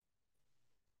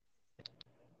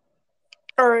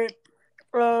All right.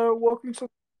 Welcome to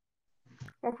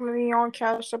the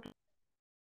Yonkcast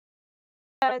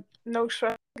episode. No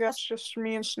stress, I guess, just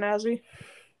me and Snazzy.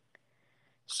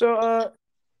 So,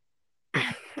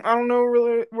 I don't know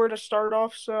really where to start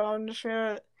off. So I'm just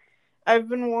gonna. I've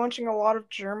been watching a lot of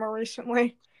Germa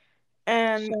recently,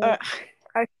 and So,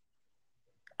 I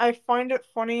I find it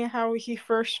funny how he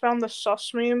first found the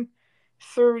sus meme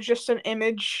through just an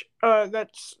image that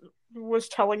was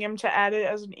telling him to add it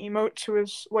as an emote to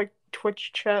his like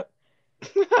Twitch chat.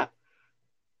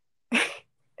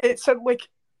 It said like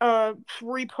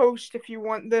repost if you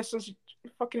want this as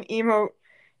fucking emote,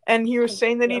 and he was oh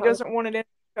saying that my he god. doesn't want it in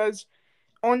because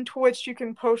on Twitch you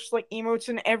can post like emotes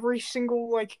in every single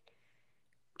like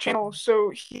channel,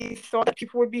 so he thought that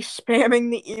people would be spamming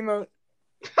the emote.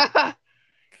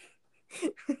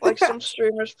 Like some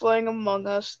streamers playing Among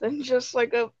Us, then just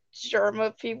like a germ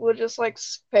of people just like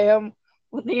spam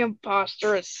when the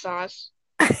imposter is sus.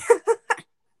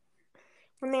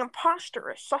 When the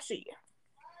imposter is sussy.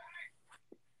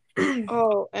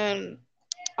 Oh, and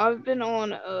I've been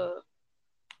on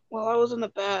while I was in the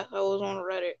bath, I was on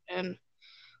Reddit and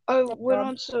I Oh went god.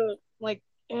 on to like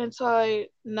anti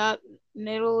nat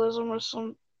natalism or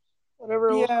some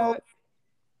whatever it was Yeah, called.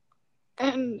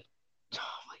 And oh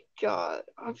my god,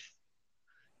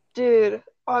 dude,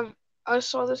 I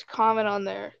saw this comment on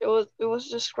there. It was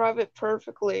describe it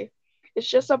perfectly. It's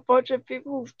just a bunch of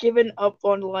people who've given up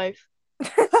on life.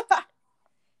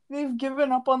 they've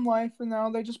given up on life and now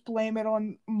they just blame it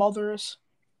on mothers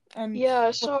and Yeah, I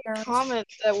saw a parents. comment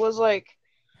that was like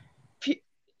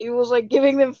it was like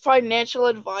giving them financial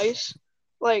advice,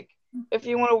 like if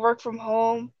you want to work from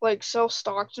home, like sell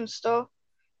stocks and stuff.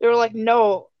 They were like,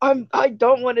 "No, I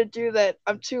don't want to do that.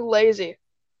 I'm too lazy."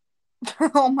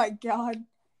 Oh my god.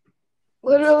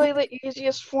 Literally, the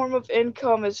easiest form of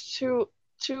income is too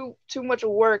much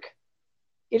work.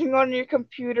 Getting on your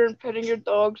computer and petting your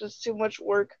dogs is too much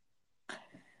work.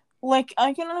 Like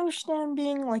I can understand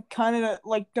being like kind of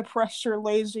like depressed or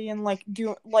lazy and like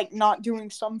not doing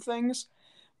some things,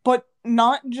 but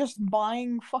not just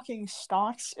buying fucking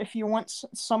stocks if you want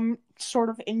some sort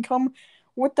of income.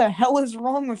 What the hell is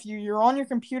wrong with you? You're on your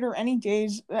computer any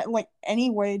days, like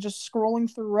anyway, just scrolling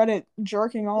through Reddit,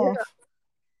 jerking Yeah. off.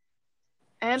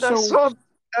 And I So, saw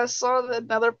I saw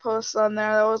another post on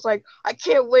there that was like, I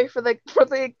can't wait for the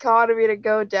economy to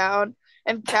go down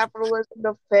and capitalism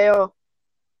to fail.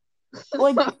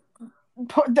 like,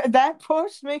 that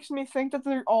post makes me think that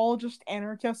they're all just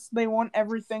anarchists. They want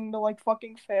everything to like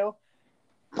fucking fail.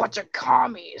 Bunch of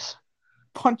commies.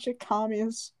 Bunch of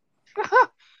commies.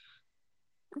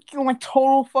 Like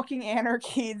total fucking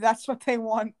anarchy. That's what they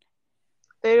want.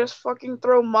 They just fucking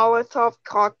throw Molotov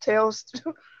cocktails.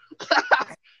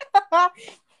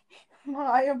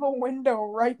 I have a window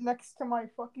right next to my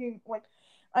fucking like.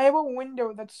 I have a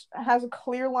window that has a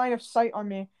clear line of sight on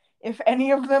me. If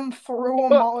any of them threw a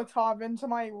Molotov into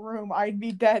my room, I'd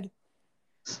be dead.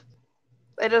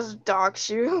 They just dox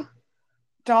you.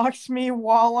 Dox me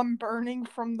while I'm burning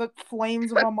from the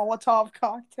flames of a Molotov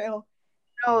cocktail.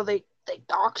 No, they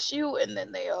dox you and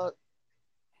then they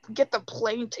get the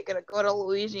plane ticket to go to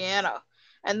Louisiana,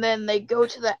 and then they go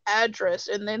to the address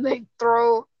and then they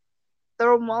throw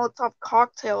Molotov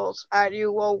cocktails at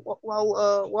you while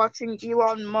watching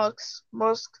Elon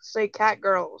Musk say cat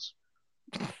girls,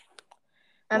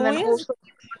 and then Louis- host like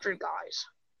 200 guys.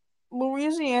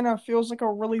 Louisiana feels like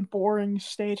a really boring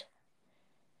state.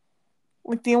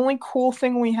 Like the only cool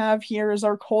thing we have here is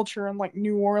our culture in like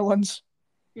New Orleans.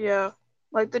 Yeah,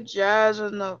 like the jazz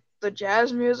and the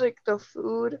jazz music, the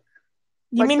food,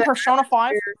 You like mean the Persona 5?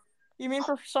 atmosphere. You mean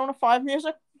Persona 5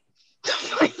 music?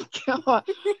 Oh my god,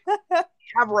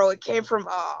 yeah, bro, it came from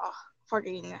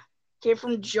fucking came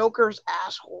from Joker's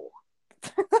asshole.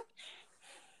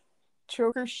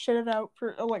 Joker shitted out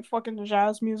for like fucking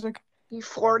jazz music. He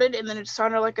farted and then it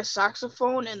sounded like a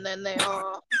saxophone, and then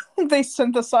They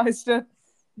synthesized it.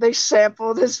 they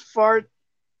sampled his fart.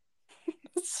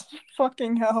 It's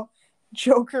fucking hell.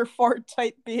 Joker fart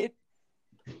type beat.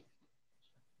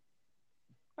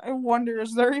 I wonder,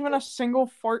 is there even a single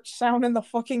fart sound in the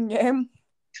fucking game?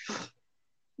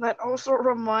 That also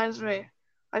reminds me,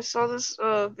 I saw this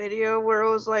video where it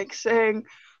was like saying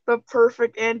the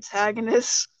perfect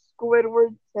antagonist,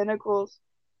 Squidward tentacles,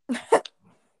 and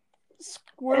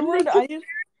Squidward, I just.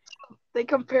 they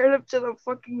compared him to the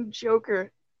fucking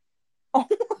Joker. Oh,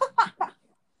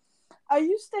 I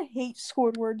used to hate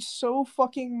Squidward so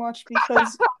fucking much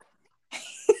because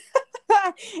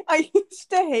I used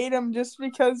to hate him just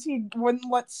because he wouldn't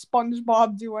let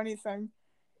SpongeBob do anything.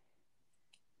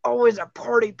 Always a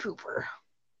party pooper.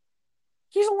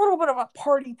 He's a little bit of a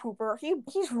party pooper.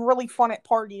 He's really fun at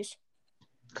parties.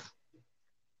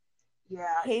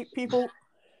 Yeah, Hate people.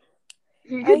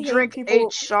 he I could hate drink 8 people.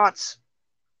 shots.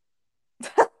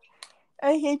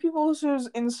 I hate people whose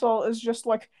insult is just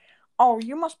like, "Oh,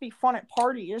 you must be fun at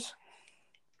parties."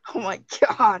 Oh my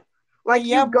god. Like, Like you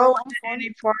yeah, go bro, I'm to fun. any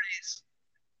parties.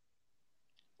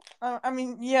 I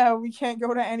mean, yeah, we can't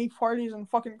go to any parties in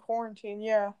fucking quarantine.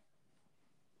 Yeah,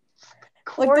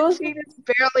 like those. Quarantine is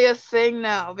barely a thing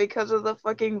now because of the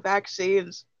fucking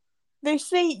vaccines. They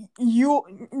say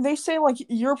you. They say like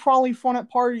you're probably fun at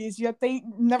parties, yet they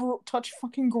never touch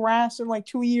fucking grass in like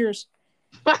 2 years.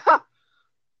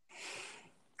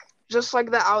 Just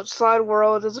like the outside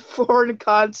world is a foreign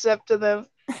concept to them.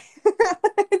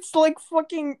 It's like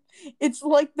fucking. It's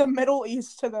like the Middle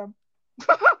East to them.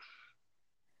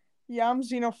 Yeah, I'm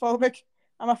xenophobic.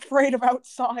 I'm afraid of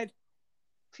outside.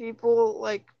 People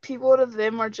to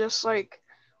them are just like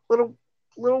little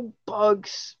little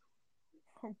bugs,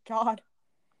 Oh God,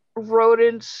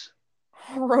 rodents.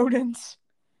 rodents.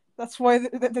 That's why.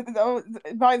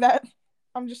 By that,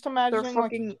 I'm just They're imagining like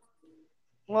fucking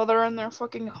well, they're in their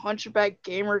fucking hunchback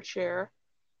gamer chair.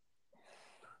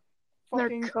 They're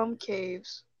fucking. cum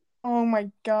caves. Oh my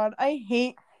God, I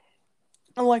hate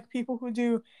like people who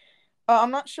do.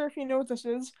 I'm not sure if you know what this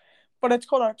is, but it's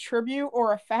called a tribute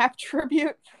or a fap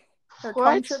tribute or cum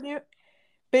What? tribute.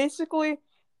 Basically,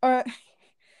 uh,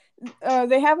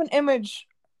 they have an image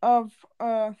of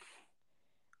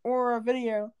or a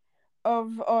video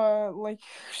of like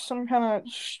some kind of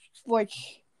like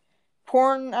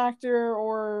porn actor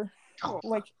or Oh,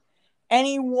 like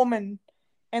any woman,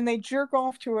 and they jerk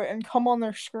off to it and come on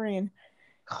their screen,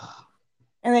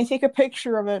 and they take a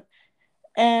picture of it,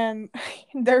 and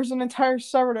there's an entire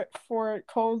subreddit for it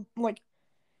called like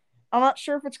I'm not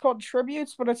sure if it's called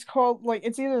tributes, but it's called like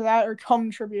it's either that or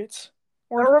cum tributes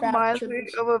or that fap reminds me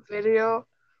tributes. of a video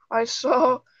I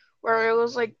saw where it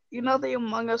was like, you know, the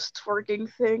Among Us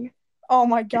twerking thing? Oh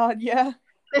my God, yeah.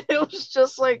 It was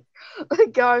just like a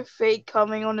guy fake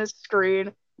coming on his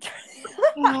screen.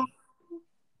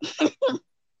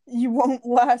 You won't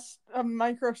last a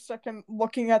microsecond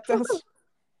looking at this.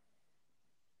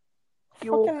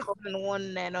 You will Fucking, come in 1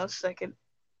 nanosecond.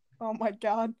 oh my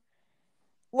God.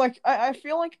 Like, I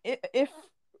feel like if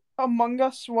Among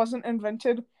Us wasn't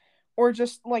invented, or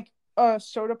just like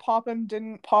Soda Poppin'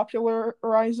 didn't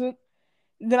popularize it,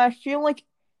 then I feel like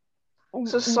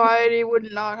Society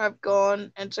would not have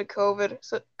gone into COVID.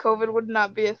 So COVID would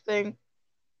not be a thing.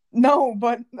 no,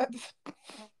 but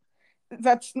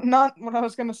that's not what I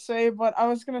was gonna say. But I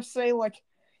was gonna say like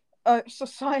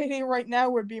society right now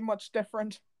would be much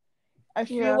different. I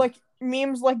feel Yeah. like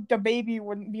memes like the baby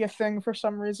wouldn't be a thing for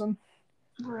some reason.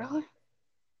 Really?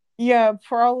 Yeah,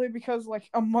 probably because like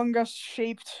Among Us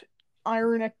shaped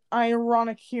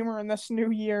ironic humor in this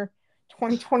new year,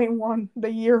 2021, the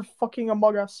year of fucking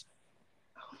Among Us.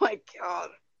 Oh my god.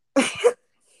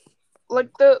 Like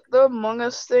the Among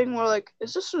Us thing where like,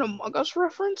 is this an Among Us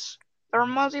reference? That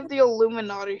reminds me of the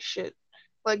Illuminati shit.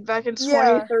 Like back in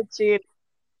Yeah, 2013.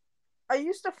 I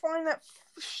used to find that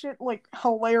shit like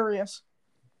hilarious.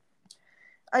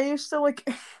 I used to like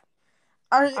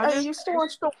I I just used to watch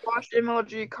used to watch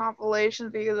MLG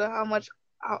compilations because of how much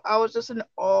I was just in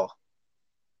awe.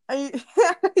 I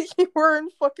you were in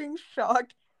fucking shock.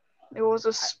 It was a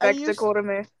I used spectacle to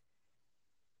me.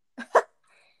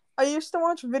 I used to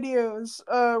watch videos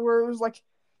where it was like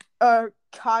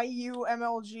Caillou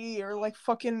MLG or like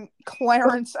fucking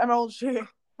Clarence MLG.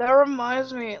 That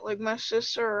reminds me, like my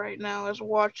sister right now is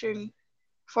watching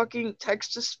fucking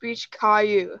text to speech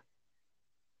Caillou.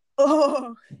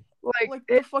 Oh, Like like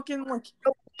the it's fucking like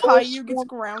the lowest Caillou gets form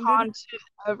grounded. content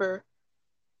ever.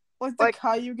 Like the Like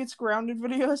Caillou gets grounded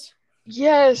videos.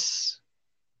 yes,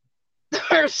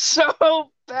 they're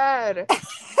so bad.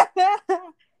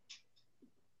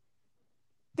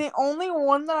 The only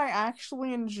one that I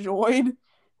actually enjoyed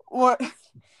what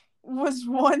was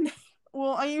one.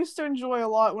 Well, I used to enjoy a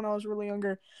lot when I was really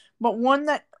younger, but one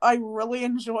that I really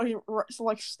enjoy,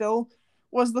 like still,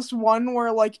 was this one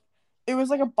where like it was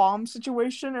like a bomb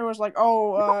situation. It was like,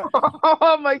 oh,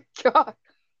 Oh my god.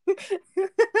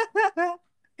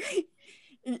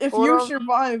 if Hold you on.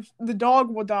 survive, the dog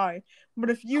will die, but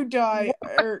if you die,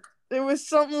 or it was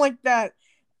something like that,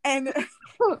 and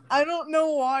I don't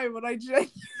know why, but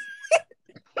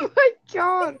Oh my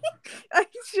god. I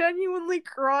genuinely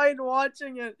cried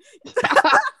watching it.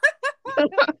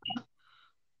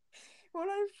 When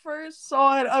I first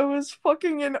saw it, I was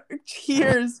fucking in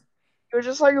tears. You're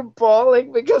just like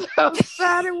bawling because how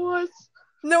sad it was.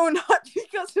 No, not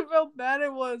because of how bad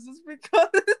it was. It's because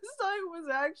I was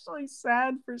actually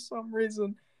sad for some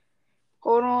reason.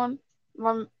 Hold on.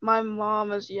 My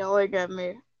mom is yelling at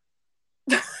me.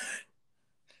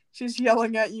 She's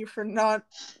yelling at you for not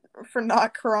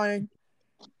crying.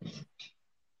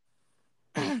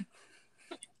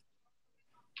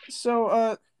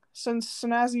 So, since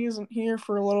Snazzy isn't here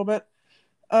for a little bit,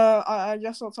 I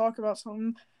guess I'll talk about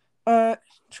something.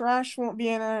 Trash won't be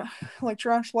in a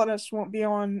Trash Lettuce won't be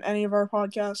on any of our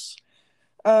podcasts.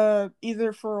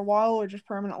 Either for a while or just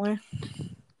permanently.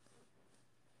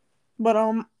 But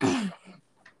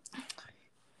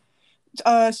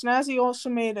Snazzy also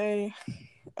made a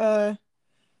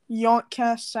Yonk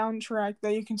soundtrack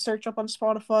that you can search up on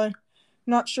Spotify.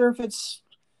 Not sure if it's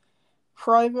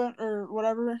private or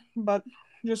whatever, but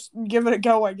just give it a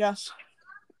go, I guess.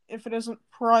 If it isn't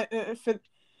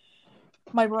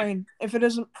my brain. If it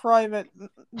isn't private,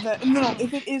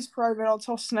 if it is private, I'll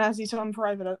tell Snazzy to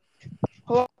unprivate it.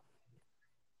 Hello?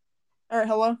 Alright,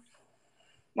 hello?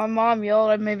 My mom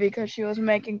yelled at me because she was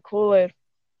making Kool-Aid.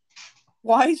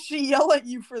 Why did she yell at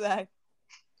you for that?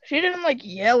 She didn't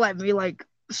yell at me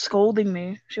scolding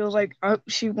me. She was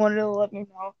she wanted to let me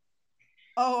know.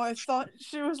 Oh, I thought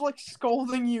she was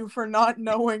scolding you for not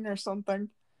knowing or something.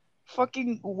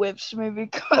 Fucking whips me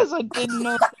because I didn't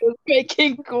know she was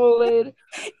making Kool-Aid.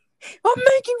 I'm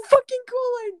making fucking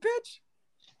Kool-Aid, bitch!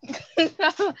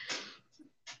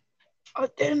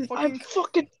 I'm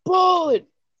fucking bored.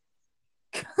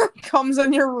 Comes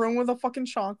in your room with a fucking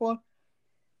chocolate.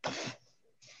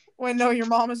 Wait, no, your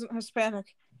mom isn't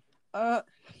Hispanic.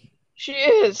 She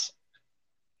is.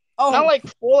 Oh. Not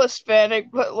full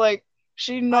Hispanic, but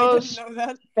she knows I didn't know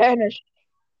that. Spanish.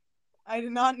 I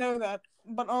did not know that.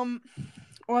 But what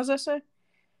was I say?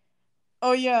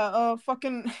 Oh yeah,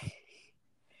 fucking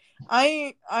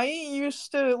I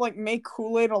used to make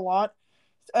Kool-Aid a lot,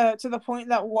 to the point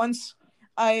that once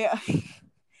I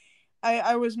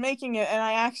I was making it and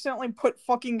I accidentally put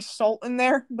fucking salt in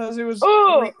there because it was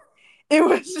it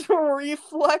was a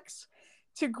reflex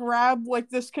to grab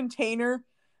this container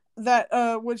that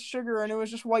was sugar and it was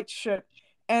just white shit.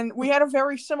 And we had a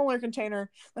very similar container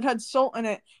that had salt in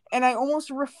it, and I almost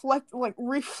reflect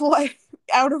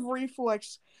out of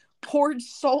reflex poured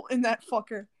salt in that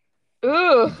fucker.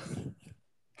 Ugh.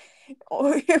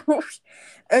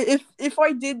 If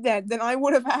I did that, then I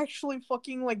would have actually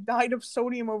fucking died of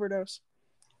sodium overdose.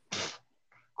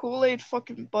 Kool-Aid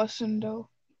fucking bussin' though.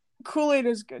 Kool-Aid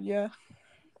is good, yeah.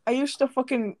 I used to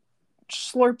fucking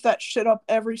slurp that shit up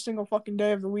every single fucking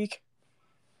day of the week.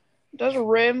 Does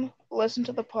Rim listen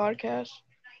to the podcast?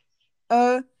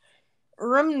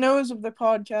 Rim knows of the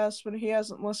podcast, but he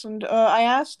hasn't listened. I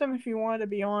asked him if he wanted to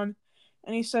be on,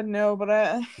 and he said no. But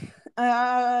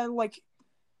I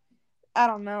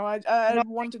don't know. I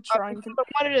want to try. I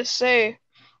wanted to say,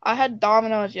 I had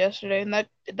Domino's yesterday, and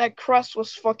that crust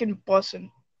was fucking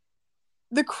bussin'.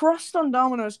 The crust on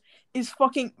Domino's is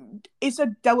fucking. It's a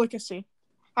delicacy.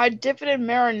 I dip it in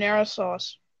marinara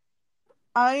sauce.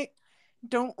 I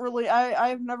don't really.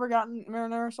 I've never gotten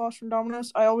marinara sauce from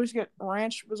Domino's. I always get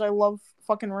ranch because I love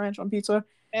fucking ranch on pizza.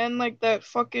 And that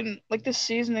fucking the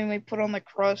seasoning they put on the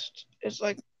crust is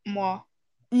mwah.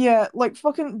 Yeah,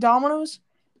 fucking Domino's,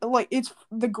 it's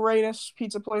the greatest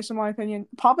pizza place in my opinion.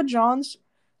 Papa John's,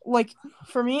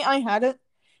 for me, I had it.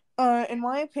 In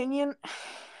my opinion,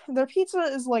 their pizza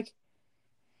is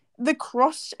the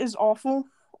crust is awful.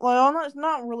 It's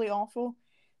not really awful,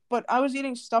 but I was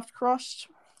eating stuffed crust,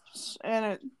 and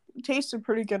it tasted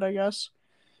pretty good, I guess.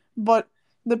 But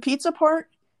the pizza part,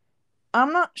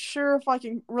 I'm not sure if I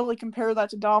can really compare that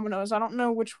to Domino's. I don't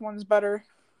know which one's better.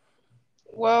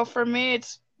 Well, for me,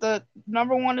 it's the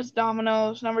number one is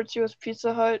Domino's, number two is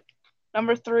Pizza Hut,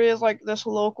 number three is this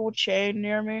local chain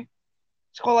near me.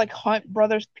 It's called Hunt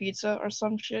Brothers Pizza or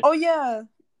some shit. Oh yeah,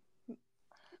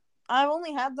 I've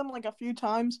only had them a few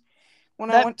times when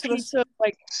that I went to pizza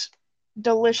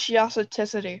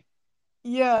deliciosity.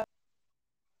 Yeah,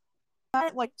 I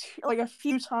a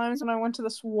few times when I went to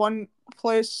this one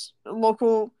place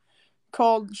local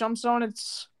called Jump Zone.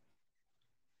 It's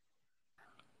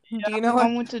do you know I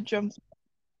it? went to Jump.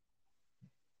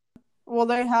 Well,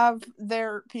 they have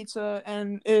their pizza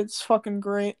and it's fucking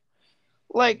great.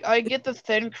 I get the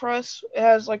thin crust. It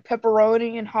has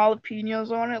pepperoni and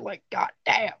jalapenos on it.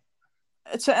 Goddamn.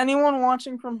 To anyone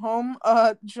watching from home,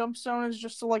 Jump Zone is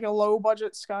just a low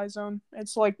budget Sky Zone.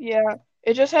 It's yeah,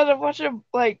 it just has a bunch of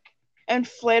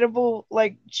inflatable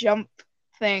jump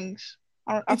things.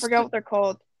 I forgot what they're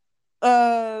called.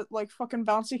 Fucking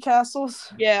bouncy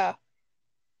castles. Yeah.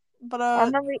 But I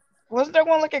remember, wasn't there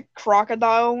one a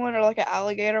crocodile one or an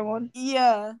alligator one?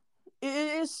 Yeah. It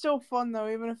is still fun though,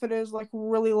 even if it is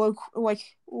really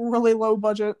low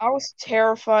budget. I was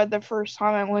terrified the first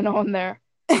time I went on there.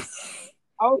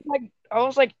 I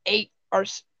was like 8 or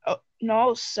no, I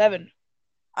was 7.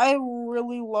 I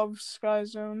really love Sky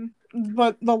Zone,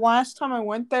 but the last time I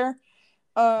went there,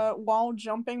 while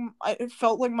jumping, it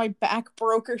felt like my back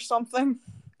broke or something.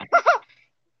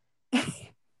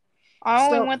 I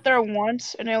only So, went there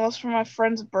once, and it was for my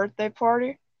friend's birthday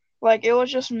party. Like it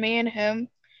was just me and him,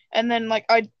 and then like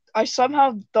I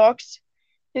somehow ducked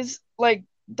his like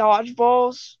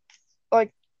dodgeballs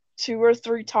like 2 or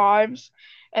 3 times,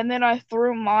 and then I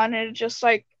threw mine, and it just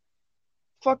like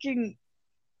fucking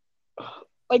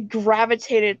like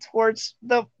gravitated towards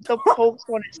the pokes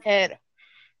on his head.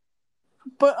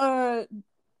 but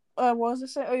what was I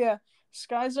say? Oh yeah,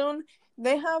 Sky Zone.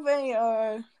 They have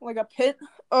a like a pit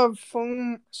of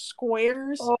foam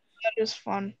squares. Oh, that is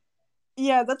fun.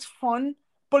 Yeah, that's fun,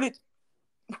 but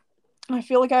I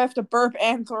feel like I have to burp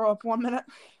and throw up 1 minute.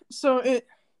 So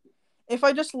if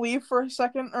I just leave for a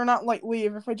second, or not like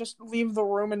leave, if I just leave the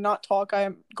room and not talk, I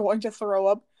am going to throw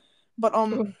up. But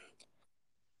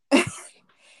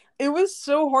it was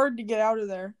so hard to get out of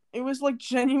there. It was like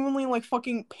genuinely like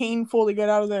fucking painful to get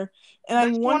out of there. And I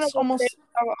That's one of once the things almost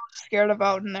I was scared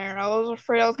about in there. I was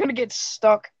afraid I was gonna get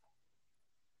stuck.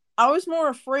 I was more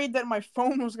afraid that my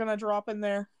phone was gonna drop in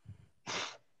there.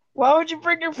 Why would you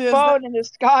bring your Because that phone in the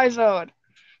Sky Zone?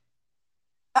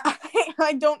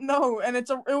 I don't know, and it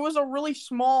was a really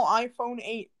small iPhone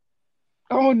 8.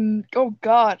 Oh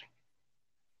God.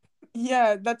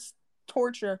 Yeah, that's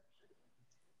torture.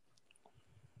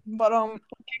 But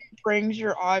Brings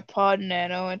your iPod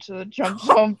Nano into the jump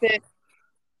zone pit.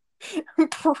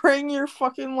 bring your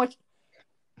fucking like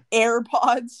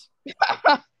AirPods.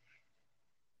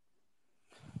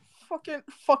 Fucking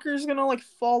fucker's gonna like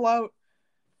fall out.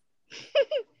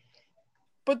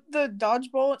 But the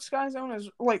dodgeball at Sky Zone is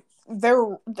like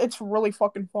it's really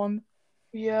fucking fun.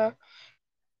 Yeah. For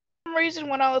some reason,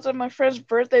 when I was at my friend's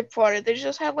birthday party, they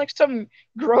just had like some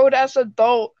grown ass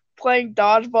adult playing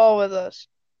dodgeball with us.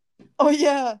 Oh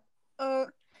yeah. Uh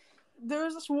there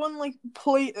was this one like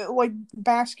play like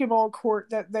basketball court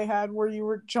that they had where you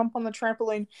would jump on the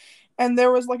trampoline, and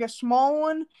there was like a small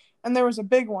one and there was a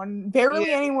big one. Yeah.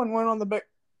 Barely anyone went on the big.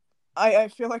 I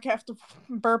feel like I have to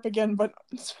burp again, but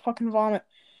it's fucking vomit.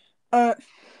 Uh,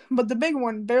 but the big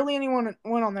one, barely anyone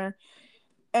went on there,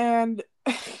 and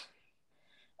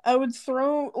I would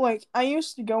throw like I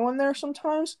used to go in there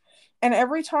sometimes, and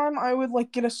every time I would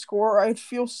like get a score, I'd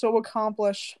feel so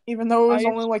accomplished, even though it I was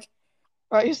only used like.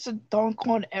 I used to dunk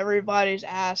on everybody's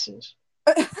asses.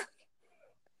 I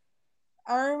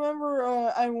remember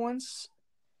I once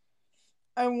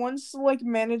like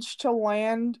managed to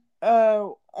land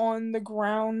on the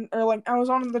ground, or like I was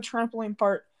on the trampoline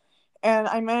part, and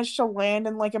I managed to land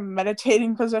in like a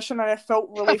meditating position, and I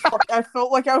felt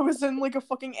like I was in like a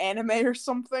fucking anime or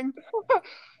something.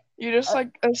 You just Uh,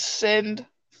 like ascend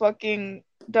fucking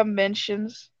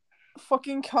dimensions.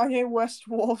 Fucking Kanye West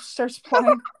Wolf starts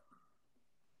playing.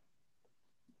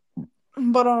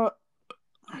 But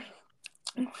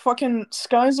fucking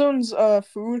Sky Zone's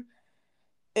food,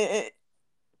 it,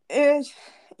 it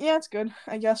yeah, it's good,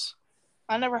 I guess.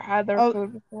 I never had their uh,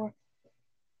 food before.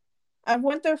 I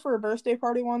went there for a birthday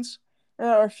party once,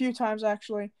 or a few times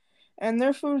actually, and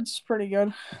their food's pretty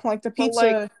good. Like the But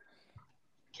like, pizza,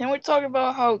 can we talk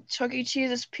about how Chuck E.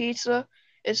 Cheese's pizza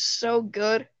is so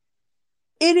good?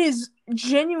 it is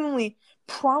genuinely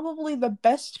probably the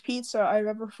best pizza I've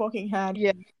ever fucking had.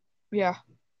 Yeah, yeah.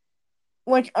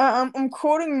 Like I'm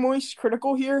quoting Moist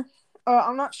Critical here.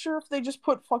 I'm not sure if they just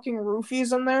put fucking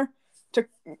roofies in there to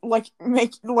like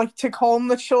make like to calm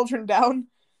the children down,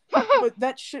 but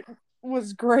that shit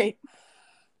was great.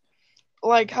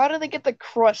 Like, how do they get the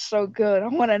crust so good? I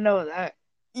want to know that.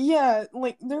 Yeah,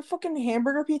 like their fucking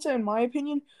hamburger pizza, in my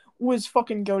opinion, was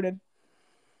fucking goated.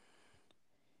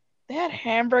 They had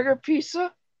hamburger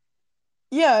pizza?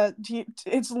 Yeah,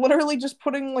 it's literally just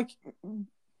putting like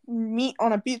meat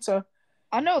on a pizza.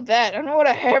 I know that. I know what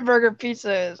a hamburger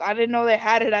pizza is. I didn't know they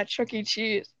had it at Chuck E.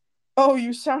 Cheese. Oh,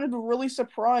 you sounded really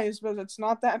surprised, but it's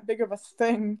not that big of a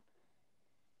thing.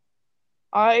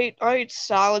 I ate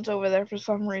salads over there for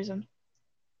some reason.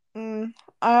 Mm,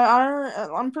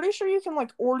 I'm pretty sure you can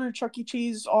like order Chuck E.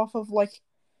 Cheese off of like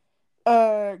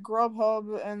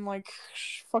Grubhub and like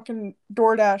fucking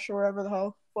DoorDash or whatever the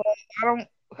hell. But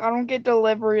I don't get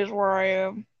deliveries where I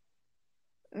am.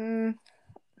 Mm,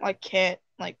 Like can't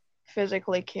like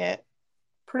physically can't.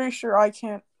 pretty sure I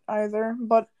can't either,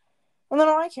 but and then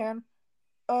I can.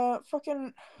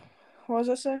 Fucking what was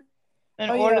I saying?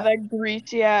 And Oh order yeah, that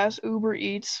greasy ass Uber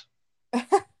Eats.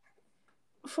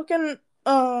 fucking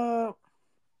Mr.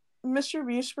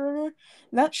 Beast burger.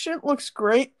 That shit looks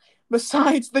great.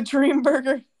 Besides the Dream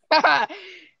Burger,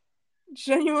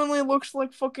 Genuinely looks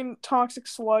like fucking toxic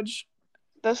sludge.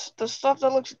 The stuff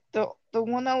that looks the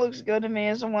one that looks good to me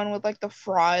is the one with like the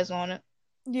fries on it.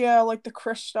 Yeah, like the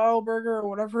Chris style burger or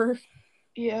whatever.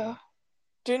 Yeah.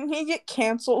 Didn't he get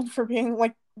canceled for being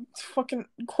like fucking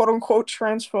quote unquote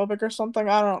transphobic or something?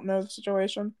 I don't know the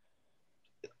situation.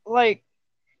 Like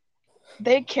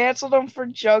they canceled him for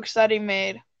jokes that he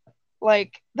made.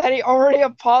 Like that he already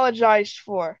apologized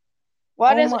for.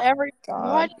 Why Oh does my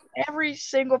god. every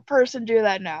single person do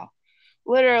that now?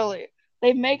 Literally.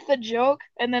 They make the joke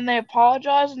and then they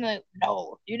apologize and then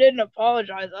no, you didn't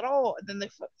apologize at all. And then they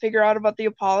figure out about the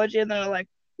apology and they're like,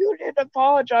 you didn't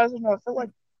apologize enough. They're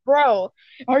like, bro,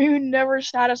 are you never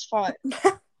satisfied?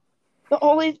 The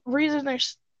only reason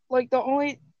there's like the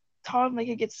only time they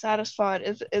could get satisfied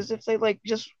is if they like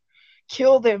just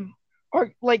kill them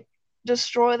or like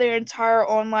destroy their entire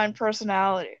online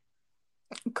personality.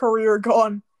 Career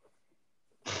gone.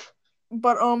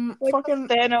 But Like the fucking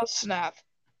Thanos snap.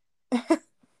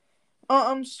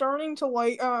 I'm starting to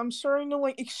like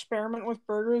experiment with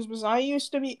burgers because I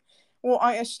used to be, well,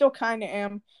 I still kind of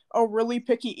am a really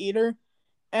picky eater,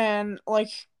 and like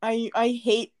I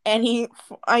hate any.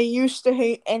 I used to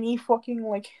hate any fucking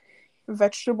like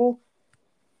vegetable.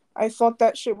 I thought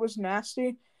that shit was nasty,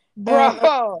 and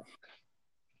Bro,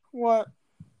 what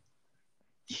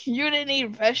you didn't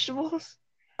eat vegetables?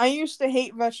 I used to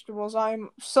hate vegetables. I'm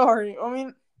sorry. I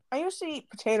mean, I used to eat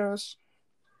potatoes.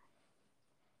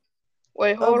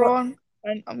 Wait, hold But on.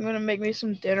 I'm gonna make me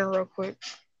some dinner real quick.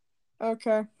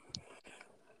 okay.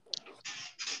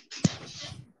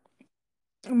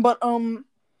 But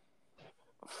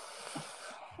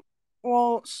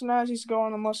well, Snazzy's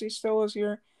gone unless he still is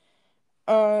here.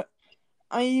 Uh,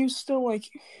 I used to like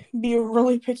be a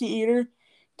really picky eater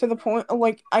to the point of,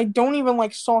 like I don't even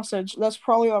like sausage. That's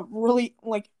probably a really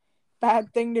like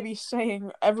bad thing to be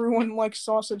saying. Everyone likes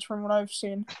sausage from what I've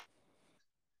seen.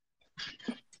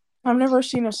 I've never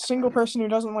seen a single person who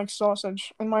doesn't like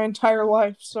sausage in my entire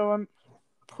life, so I'm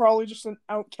probably just an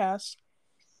outcast.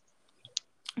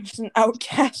 Just an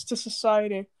outcast to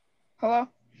society. Hello?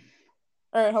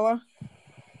 Alright, hello?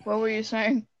 What were you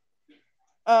saying?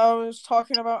 I was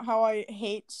talking about how I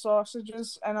hate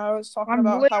sausages, and I was talking I'm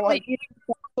about how literally eating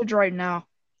sausage right now.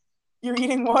 You're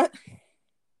eating what?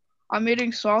 I'm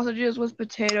eating sausages with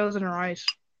potatoes and rice.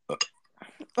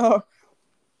 Oh,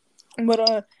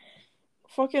 but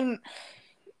fucking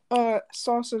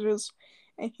sausages.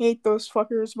 I hate those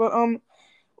fuckers. But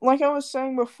like I was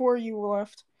saying before you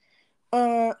left,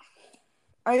 uh,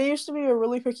 I used to be a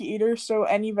really picky eater, so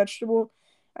any vegetable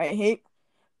I hate.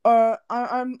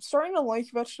 I'm starting to like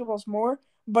vegetables more,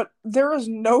 but there is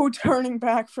no turning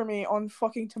back for me on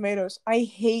fucking tomatoes. I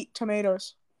hate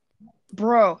tomatoes.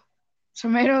 Bro,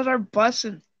 tomatoes are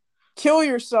bussin'. Kill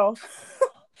yourself.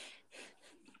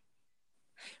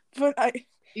 But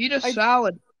Eat a I,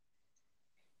 salad.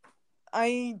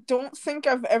 I don't think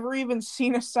I've ever even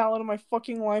seen a salad in my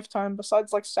fucking lifetime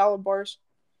besides like salad bars.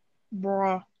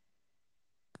 Bro.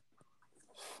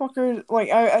 Fucker, like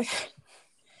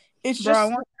it's Bro, I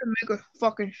just want you to make a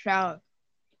fucking salad.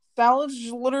 salads.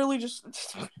 Just literally just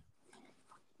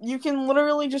you can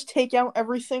literally just take out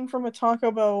everything from a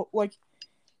Taco Bell, like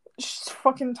just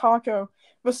fucking taco.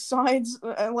 Besides,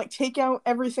 like take out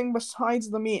everything besides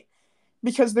the meat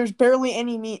because there's barely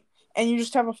any meat, and you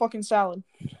just have a fucking salad.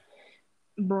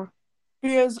 Bro.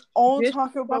 Because all Get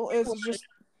Taco some Bell is just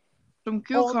some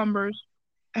all. cucumbers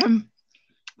and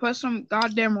put some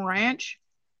goddamn ranch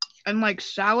and like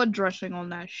salad dressing on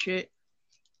that shit.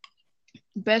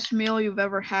 Best meal you've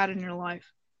ever had in your life.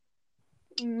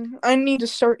 I need to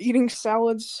start eating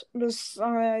salads because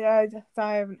I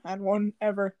haven't had one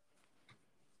ever.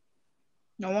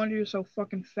 No wonder you're so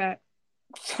fucking fat.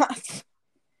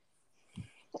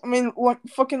 I mean,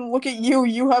 fucking look at you.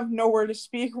 You have nowhere to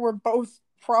speak. We're both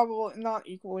probably not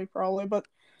equally, probably, but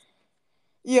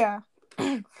yeah.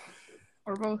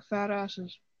 We're both fat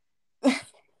asses. I'm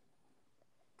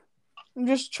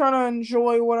just trying to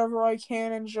enjoy whatever I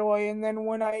can enjoy, and then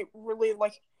when I really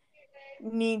like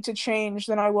need to change,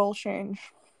 then I will change.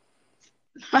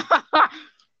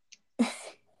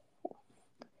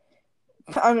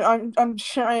 I'm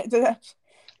trying to.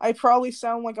 I probably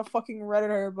sound like a fucking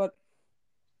redditor, but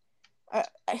I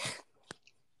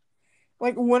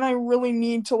like when I really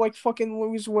need to like fucking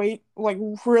lose weight, like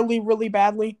really really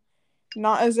badly.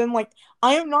 Not as in like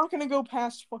I am not gonna go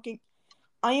past fucking.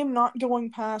 I am not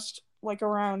going past like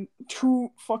around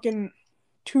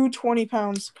 220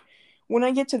 pounds. When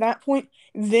I get to that point,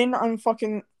 then I'm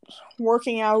fucking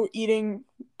working out, eating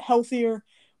healthier,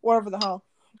 whatever the hell.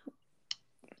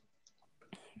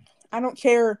 I don't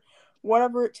care.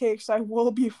 Whatever it takes, I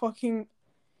will be fucking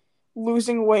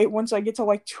losing weight once I get to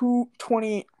like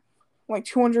 220, like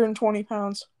 220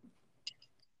 pounds.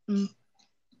 Mm.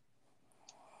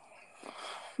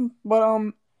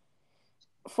 But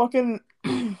fucking,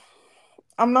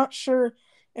 I'm not sure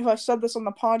if I said this on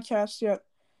the podcast yet,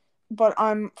 but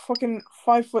I'm fucking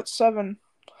 5'7",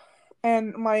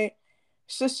 and my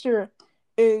sister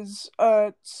is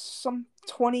some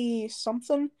 20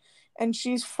 something, and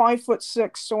she's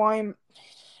 5'6", so I'm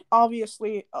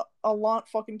obviously a lot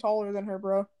fucking taller than her,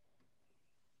 bro.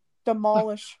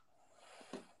 Demolish.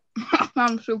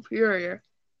 I'm superior.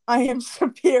 I am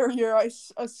superior. I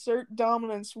assert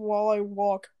dominance while I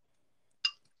walk.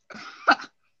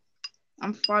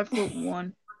 I'm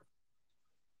 5'1".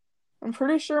 I'm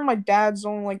pretty sure my dad's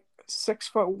only like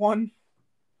 6'1".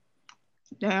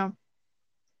 Damn.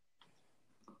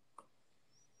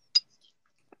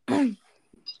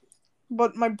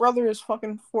 But my brother is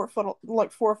fucking 4 foot,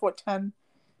 like 4'10".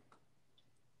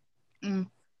 Mm.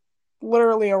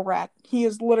 Literally a rat. He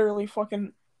is literally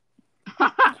fucking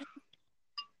Literal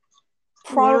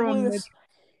probably mid. this,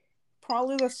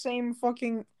 probably the same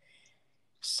fucking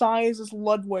size as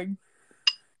Ludwig.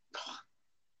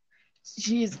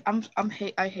 Jeez,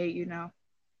 I hate you now.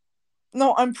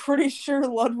 No, I'm pretty sure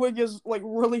Ludwig is like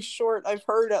really short. I've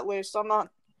heard at least. I'm not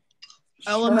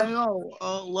sure. LMAO,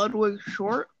 Ludwig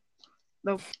Short,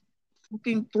 the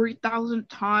fucking 3,000th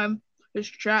time his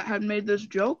chat had made this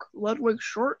joke. Ludwig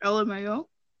Short, LMAO.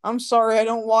 I'm sorry, I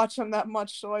don't watch him that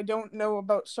much, so I don't know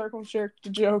about circumcised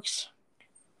jokes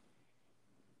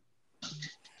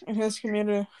in his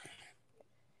community.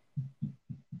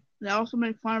 They also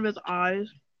make fun of his eyes.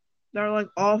 They're like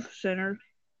off centered.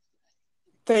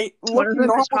 They One look of them is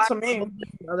normal higher to me. than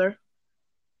the other.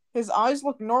 His eyes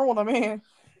look normal to me.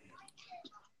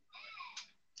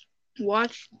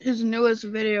 Watch his newest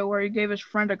video where he gave his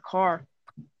friend a car.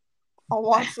 I'll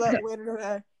watch that later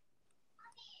today.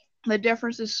 The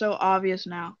difference is so obvious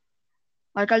now.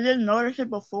 Like, I didn't notice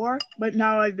it before, but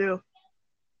now I do.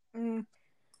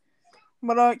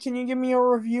 But can you give me a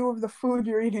review of the food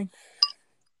you're eating?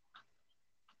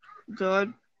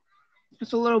 Good.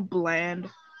 It's a little bland.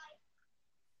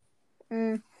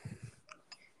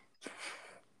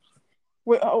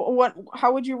 What?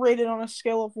 How would you rate it on a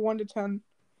scale of 1 to 10?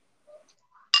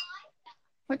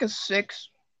 Like a 6.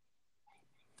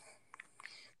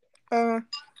 Uh,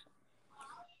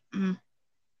 Mm.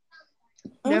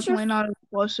 what's your Definitely not as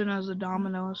pleasant as the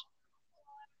Domino's.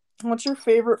 What's your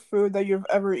favorite food that you've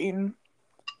ever eaten?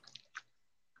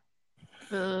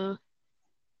 Uh,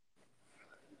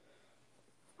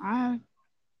 I,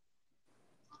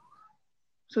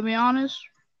 to be honest,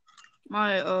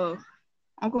 my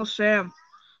Uncle Sam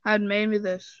had made me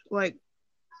this like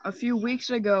a few weeks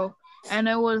ago, and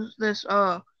it was this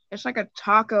it's like a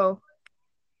taco.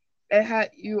 It had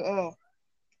you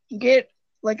get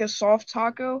like a soft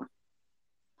taco,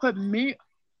 put meat,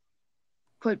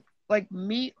 put like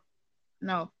meat,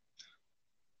 no,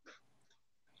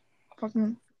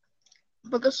 fucking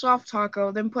put the soft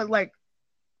taco, then put like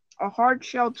a hard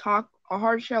shell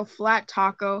flat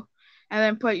taco, and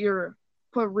then put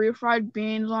refried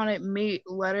beans on it, meat,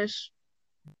 lettuce,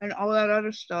 and all that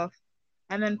other stuff,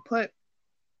 and then put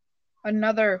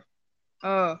another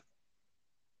uh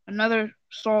another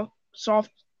soft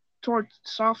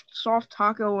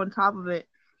taco on top of it,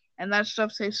 and that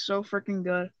stuff tastes so freaking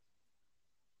good.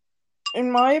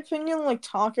 In my opinion, like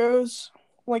tacos,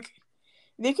 like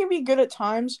they can be good at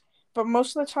times, but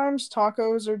most of the times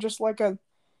tacos are just like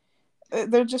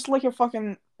they're just like a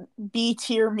fucking B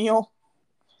tier meal.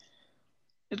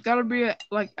 It's gotta be a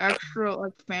like extra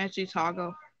like fancy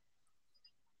taco,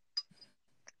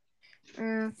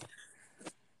 Mm.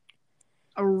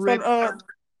 a But rich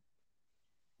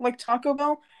like Taco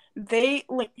Bell, they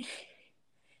like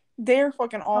they're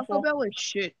fucking Taco awful. Bell is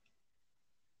shit.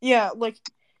 Yeah, like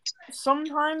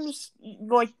sometimes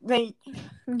like they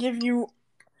give you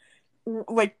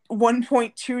like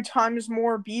 1.2 times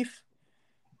more beef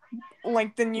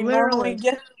like than you normally Literally,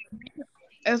 get.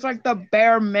 it's like the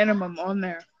bare minimum on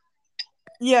there.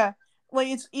 Yeah, like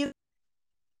it's either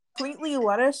completely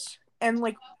lettuce and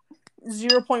like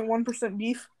 0.1%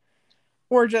 beef,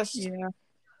 or just Yeah.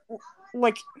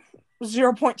 like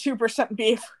 0.2%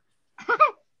 beef.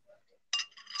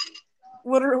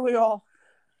 Literally all.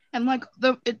 And like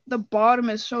the bottom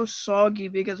is so soggy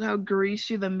because how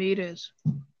greasy the meat is.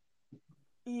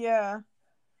 Yeah,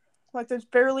 like there's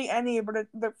barely any, but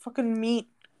the fucking meat.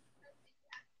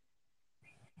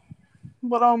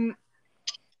 But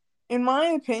in my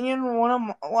opinion,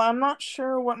 well, I'm not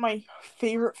sure what my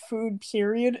favorite food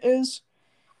period is,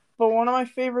 but one of my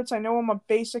favorites, I know I'm a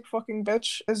basic fucking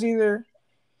bitch, is either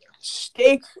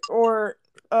steak or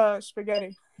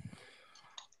spaghetti.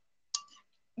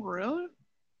 Really?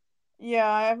 Yeah,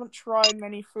 I haven't tried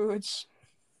many foods.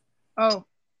 Oh,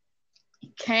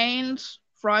 Cane's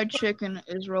fried chicken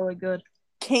is really good.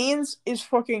 Cane's is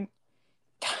fucking.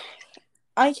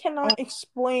 I Oh, cannot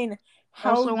explain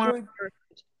how also one of good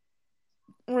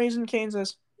Raising Cane's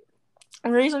is.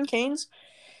 Raising Cane's,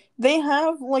 they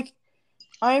have like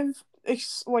I've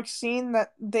like seen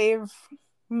that they've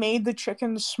made the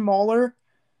chicken smaller,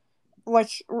 like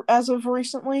as of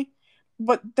recently,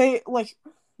 but they like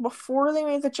before they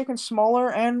made the chicken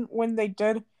smaller and when they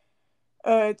did,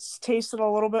 it's tasted a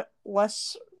little bit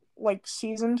less like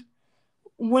seasoned.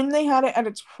 When they had it at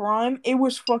its prime, it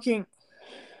was fucking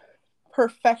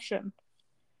perfection.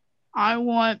 I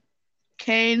want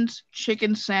Cane's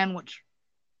chicken sandwich.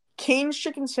 Cane's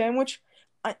chicken sandwich,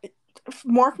 I,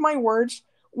 mark my words,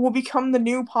 will become the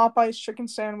new Popeyes chicken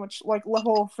sandwich like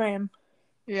level of fame.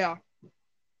 Yeah.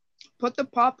 Put the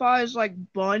Popeyes like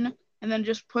bun and then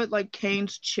just put like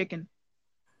Cane's chicken.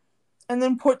 And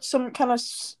then put some kind of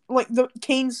like the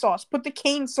cane sauce. Put the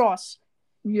cane sauce.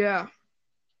 Yeah.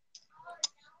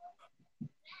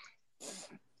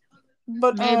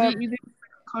 But Maybe even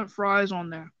cut fries on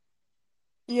there.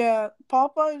 yeah,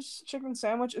 Popeye's chicken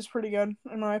sandwich is pretty good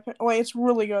in my opinion. Wait, it's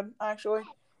really good actually.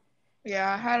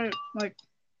 Yeah, I had it like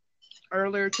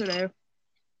earlier today.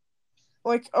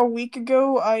 Like a week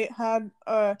ago, I had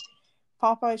a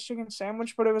Popeye's chicken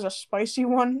sandwich, but it was a spicy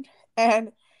one,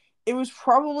 and it was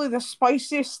probably the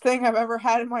spiciest thing I've ever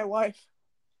had in my life.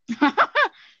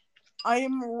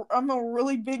 I'm a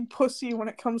really big pussy when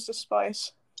it comes to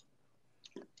spice.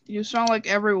 You sound like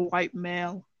every white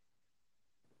male.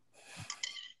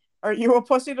 Are you a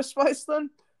pussy to spice then?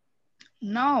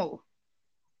 No.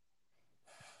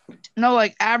 No,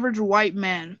 like average white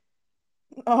man.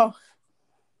 Oh,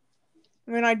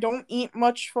 I mean, I don't eat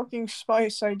much fucking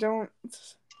spice. I don't.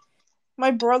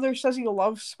 My brother says he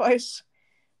loves spice,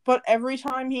 but every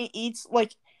time he eats,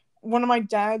 like, one of my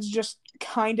dad's just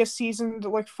kind of seasoned,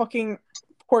 like, fucking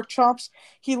pork chops,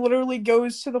 he literally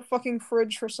goes to the fucking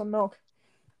fridge for some milk.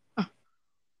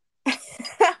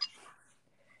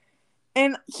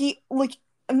 And he, like,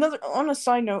 another, on a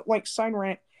side note, like, side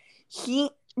rant, he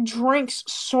drinks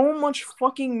so much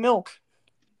fucking milk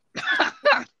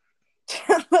to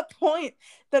the point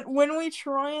that when we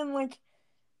try and, like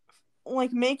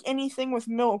make anything with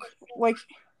milk, like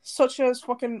such as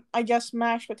fucking I guess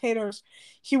mashed potatoes,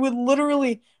 we would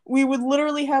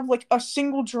literally have like a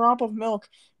single drop of milk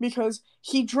because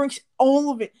he drinks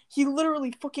all of it. He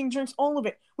literally fucking drinks all of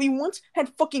it. We once had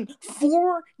fucking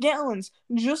 4 gallons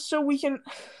just so we can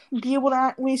be able to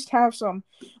at least have some.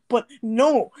 But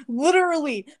no,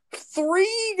 literally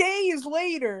 3 days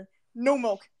later, no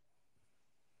milk.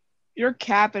 You're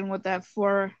capping with that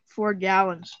 4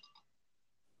 gallons.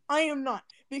 I am not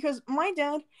because my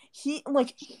dad, he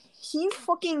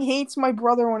fucking hates my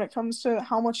brother when it comes to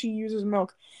how much he uses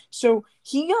milk. So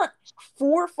he got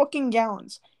 4 fucking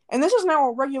gallons, and this is now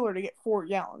a regular to get 4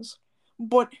 gallons.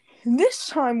 But this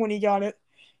time when he got it,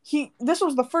 he this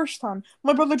was the first time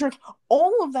my brother drank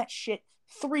all of that shit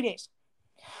 3 days.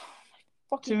 To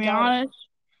Fucking be got it. honest,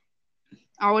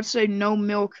 I would say no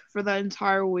milk for that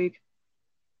entire week.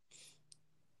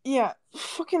 Yeah,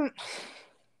 fucking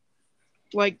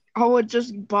Like, I would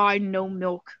just buy no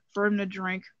milk for him to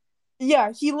drink.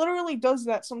 yeah. He literally does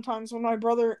that sometimes when my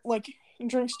brother like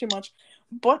drinks too much.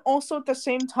 But also at the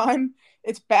same time,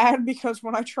 it's bad because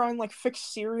when I try and like fix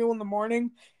cereal in the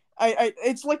morning, I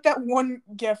it's like that one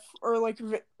GIF or like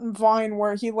Vine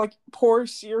where he like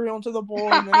pours cereal into the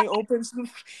bowl and then he opens the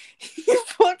he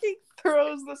fucking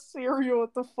throws the cereal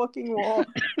at the fucking wall.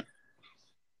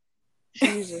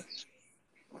 Jesus.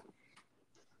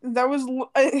 That was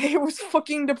it was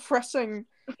fucking depressing.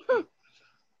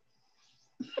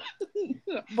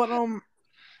 But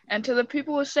And to the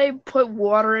people who say put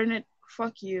water in it,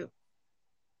 fuck you.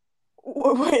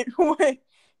 wait.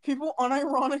 People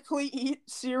unironically eat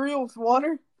cereal with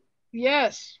water?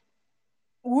 Yes.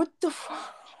 What the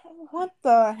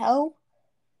hell?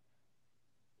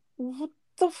 What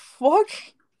the fuck?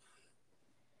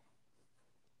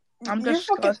 I'm You're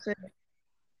fucking. disgusted.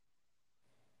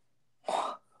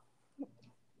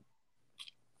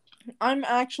 I'm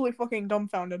actually fucking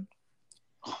dumbfounded.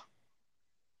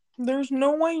 There's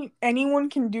no way anyone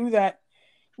can do that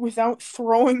without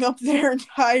throwing up their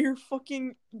entire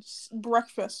fucking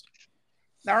breakfast.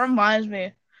 That reminds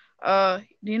me. Do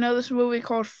you know this movie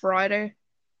called Friday?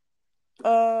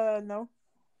 No.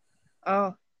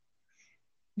 Oh.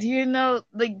 Do you know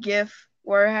the GIF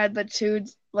where it had the two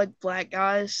like black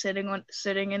guys sitting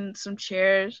in some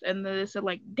chairs and then they said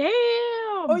like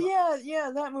Oh damn? yeah,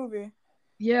 yeah, that movie.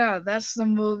 Yeah, that's the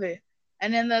movie.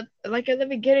 And then like at the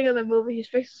beginning of the movie, he's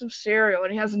fixing some cereal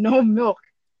and he has no milk.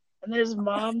 And then his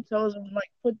mom tells him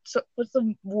like put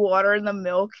some water in the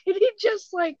milk, and he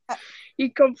just like he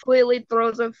completely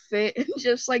throws a fit and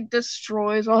just like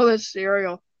destroys all the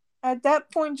cereal. At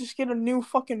that point, just get a new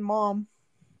fucking mom.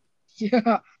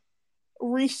 Yeah.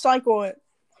 Recycle it.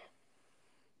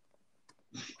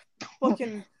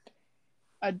 Fucking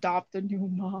Adopt a new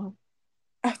mom.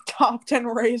 adopt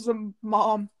and raise a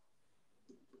mom.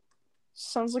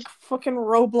 Sounds like a fucking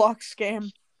Roblox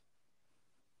game.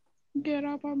 Get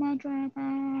up on my trap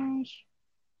house.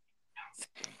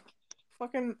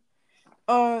 Fucking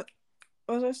what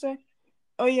was I say?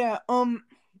 Oh yeah,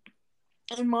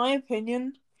 in my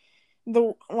opinion,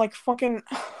 the like fucking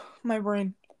my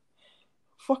brain.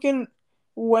 Fucking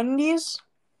Wendy's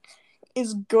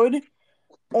is good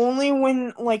only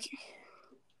when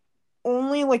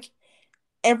only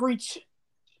every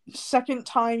second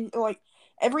time,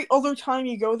 every other time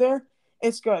you go there,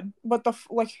 it's good. But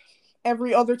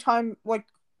every other time,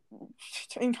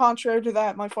 in contrary to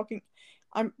that,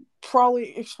 I'm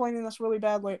probably explaining this really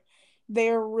badly. They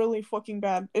are really fucking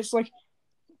bad. It's like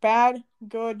bad,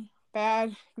 good,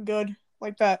 bad, good,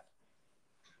 like that.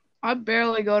 I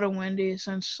barely go to Wendy's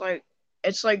since like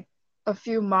it's like a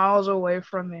few miles away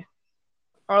from me.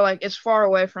 Or like it's far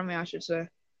away from me, I should say.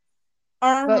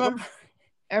 I But like, remember,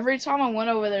 every time I went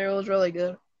over there, it was really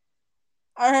good.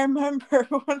 I remember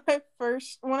when I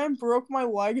broke my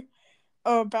leg,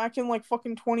 back in like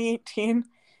fucking 2018.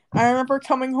 I remember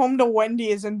coming home to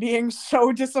Wendy's and being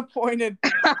so disappointed.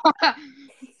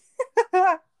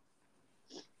 I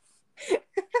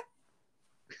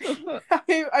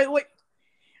like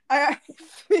I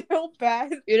feel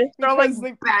bad You just start like because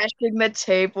they bashing the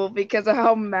table because of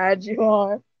how mad you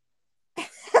are.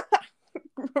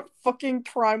 fucking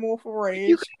primal You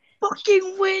rage.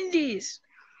 fucking Wendy's.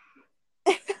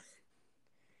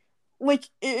 Like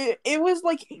it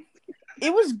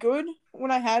was good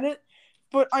when I had it,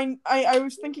 but I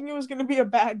was thinking it was gonna be a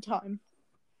bad time.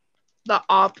 The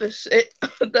opposite,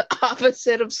 the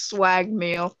opposite of swag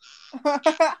meal.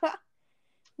 That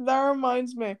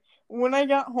reminds me. When I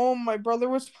got home, my brother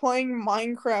was playing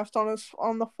Minecraft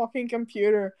on the fucking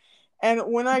computer, and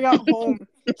when I got home,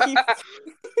 he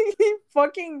he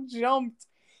fucking jumped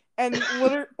and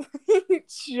literally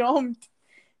jumped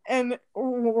and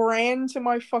ran to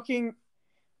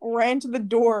the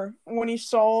door when he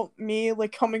saw me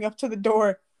like coming up to the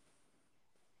door.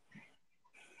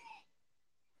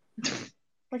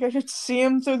 Like I could see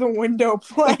him through the window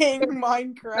playing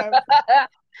Minecraft.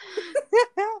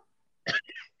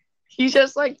 He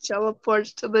just like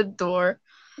teleports to the door.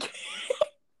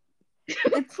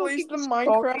 It Fucking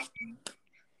stalking.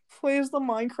 plays the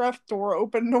Minecraft door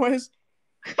open noise.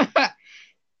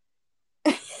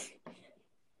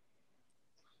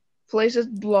 Places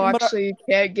blocked But so you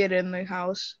can't get in the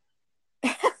house.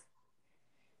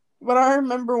 But I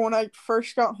remember when I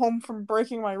first got home from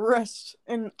breaking my wrist,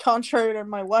 and contrary to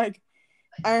my leg,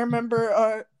 I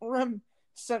remember Rim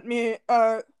sent me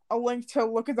a link to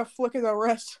look at the flick of the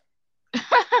wrist.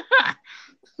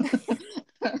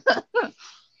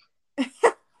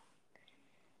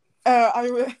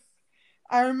 I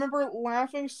I remember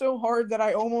laughing so hard that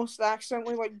I almost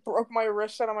accidentally like broke my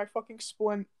wrist out of my fucking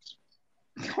splint.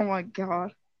 Oh my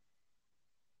god.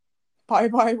 Bye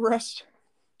bye wrist.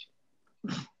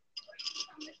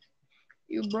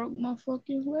 You broke my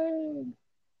fucking leg.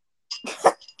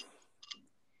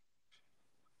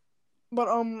 But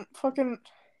fucking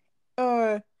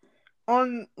uh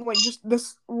on like just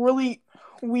this really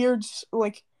weird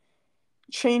like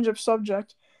change of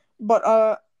subject, but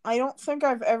I don't think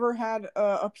I've ever had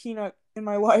a peanut in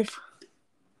my life.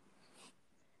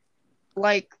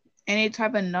 Like any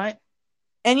type of nut.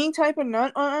 Any type of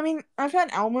nut. I mean, I've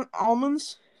had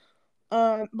almonds,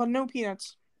 but no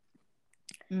peanuts.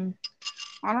 Mm.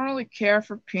 I don't really care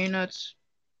for peanuts,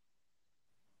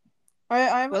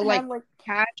 I but haven't like had like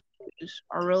cashews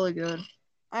are really good.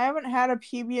 I haven't had a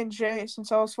PB&J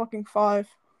since I was fucking 5.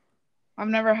 I've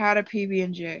never had a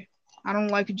PB&J. I don't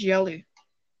like jelly.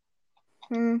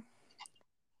 Hmm.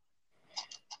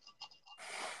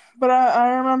 But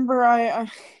I remember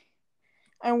I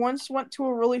once went to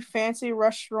a really fancy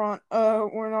restaurant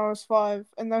when I was 5,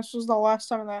 and this was the last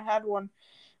time that I had one.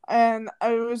 And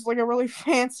it was like a really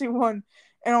fancy one,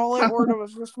 and all I ordered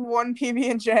was just one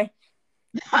PB&J.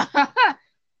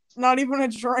 Not even a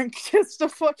drink, just a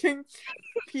fucking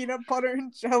peanut butter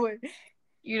and jelly.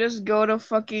 You just go to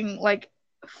fucking like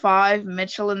 5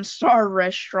 Michelin-star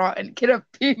restaurant and get a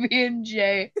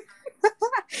PB&J.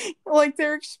 Like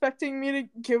they're expecting me to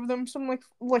give them some like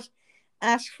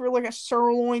ask for like a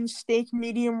sirloin steak,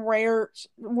 medium rare,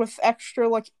 with extra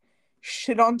like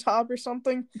shit on top or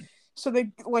something. So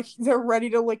they're ready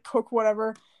to like cook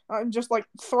whatever. And just like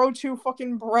throw two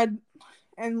fucking bread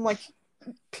and like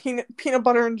peanut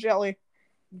butter and jelly.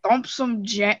 Dump some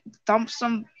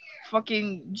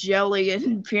fucking jelly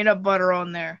and peanut butter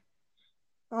on there,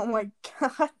 Oh my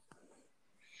god.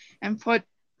 and put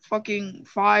fucking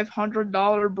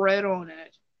 $500 bread on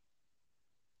it.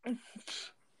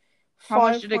 How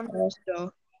much Five did it hundred. cost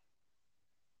though?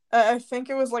 I think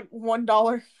it was like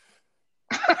 $1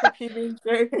 for PB and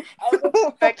J. I was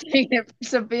expecting it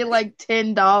to be like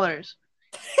 $10.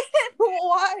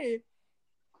 Why?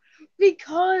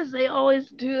 Because they always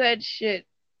do that shit.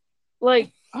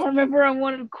 Like, I remember I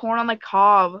wanted corn on the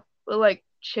cob with like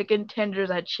chicken tenders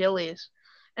at Chili's,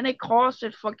 and it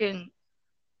costed fucking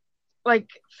like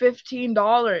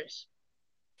 $15.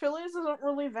 Chili's isn't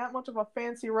really that much of a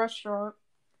fancy restaurant.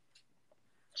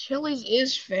 Chili's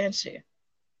is fancy.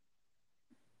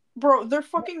 Bro, their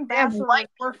fucking They have bathroom is white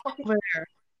where fucking. over there.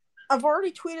 I've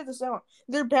already tweeted this out.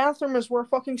 Their bathroom is where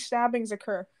fucking stabbings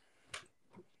occur.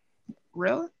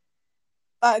 Really?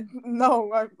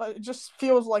 No, it just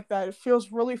feels like that. It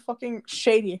feels really fucking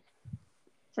shady.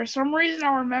 For some reason,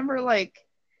 I remember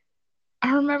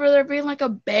there being like a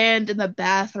band in the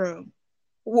bathroom.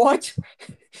 What?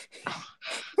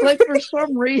 Like for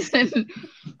some reason,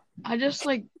 I just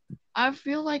like I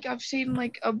feel like I've seen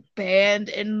like a band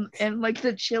in like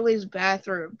the Chili's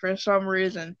bathroom for some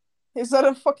reason. Is that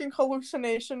a fucking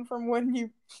hallucination from when you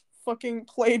fucking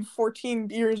played 14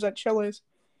 beers at Chili's?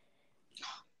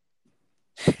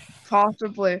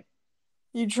 Possibly.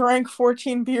 You drank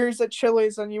 14 beers at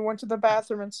Chili's and you went to the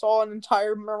bathroom and saw an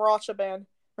entire mariachi band.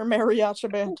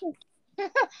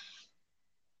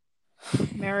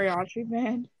 Mariachi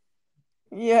band.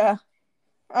 Yeah.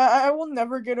 I will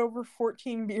never get over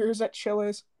 14 beers at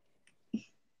Chili's.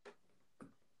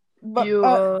 But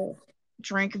You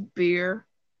drink beer.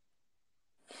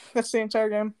 that's the entire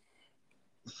game.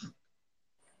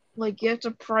 Like you have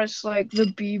to press like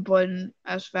the B button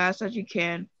as fast as you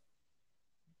can.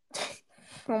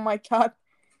 Oh my god.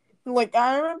 Like,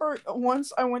 I remember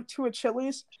once I went to a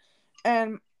Chili's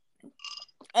and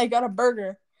I got a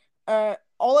burger.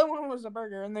 All I wanted was a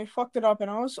burger, and they fucked it up,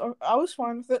 and I was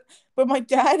fine with it. But my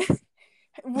dad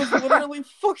was literally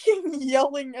fucking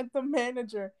yelling at the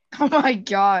manager Oh my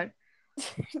god.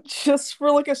 just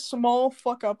for like a small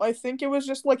fuck up. I think it was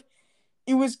just like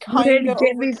it was You kind didn't of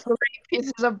give me overcooked. 3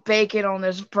 pieces of bacon on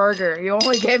this burger. You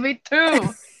only gave me 2.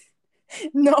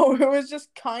 No, it was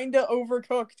just kind of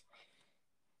overcooked.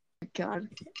 God.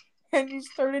 And he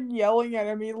started yelling at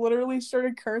him. He literally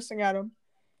started cursing at him.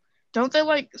 Don't they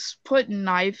like put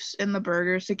knives in the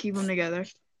burgers to keep them together?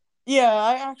 Yeah,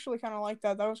 I actually kind of like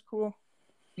that. That was cool.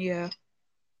 Yeah.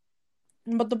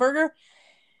 But the burger,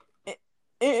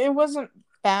 it wasn't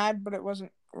bad, but it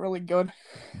wasn't really good.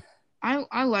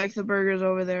 I like the burgers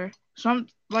over there. Some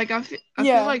like I feel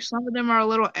Yeah, like some of them are a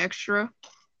little extra,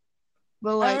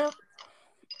 but like I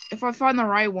if I find the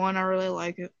right one, I really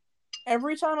like it.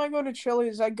 every time I go to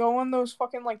Chili's, I go on those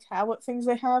fucking like tablet things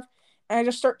they have, and I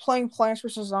just start playing Plants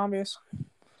vs Zombies.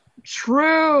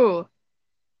 True.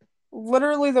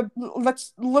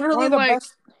 That's literally Or the like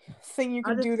best thing you I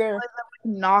can just do there. play that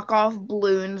like, knockoff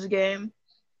balloons game.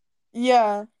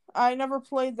 Yeah, I never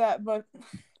played that, but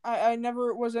I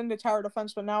never was into tower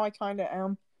defense, but now I kind of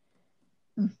am.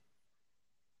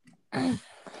 I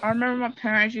remember my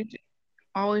parents used to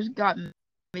always got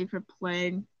me for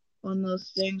playing on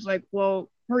those things. Like, well,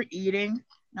 we're eating,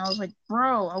 and I was like,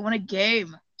 bro, I want a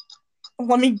game.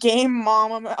 Let me game,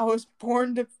 mom. I was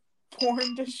born to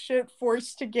shit,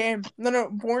 forced to game. No,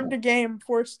 born to game,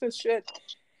 forced to shit.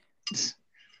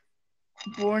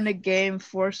 Born a game,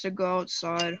 forced to go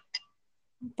outside.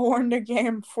 Born to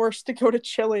game, forced to go to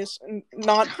Chili's and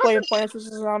not play Plants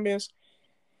vs Zombies.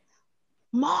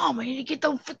 Mom, I need to get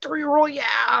the Victory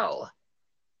Royale.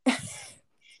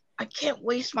 I can't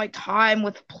waste my time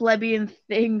with plebeian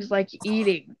things like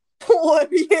eating.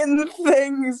 Plebeian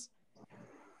things.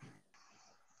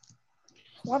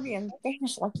 Plebeian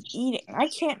things like eating.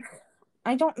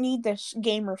 I don't need this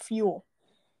gamer fuel.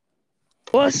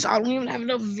 Plus, I don't even have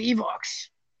enough V-Bucks.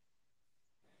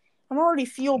 I'm already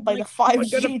fueled by the How am I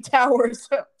gonna 5G towers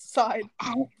outside.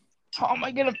 how am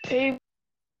I gonna pay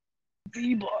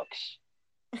V-Bucks?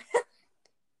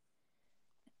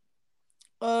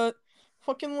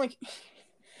 Fucking like,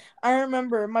 I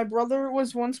remember my brother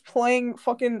was once playing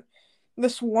fucking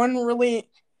this one really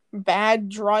bad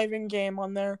driving game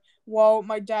on there while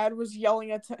my dad was yelling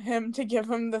at him to give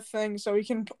him the thing so he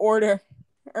can order.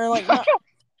 Or like,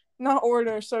 not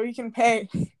order, so he can pay.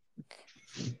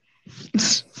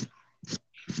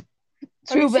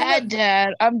 Have you Too seen that? bad,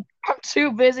 Dad. I'm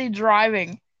too busy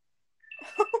driving.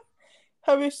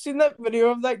 Have you seen that video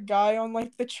of that guy on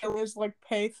like the Chili's like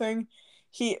pay thing?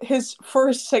 For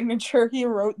his signature he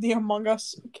wrote the Among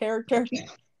Us character.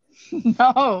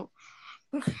 No.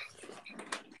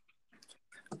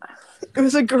 It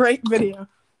was a great video.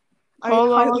 I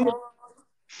Hold on.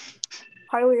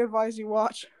 highly advise you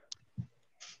watch.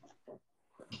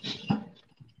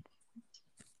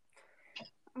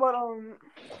 But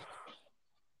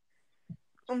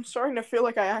I'm starting to feel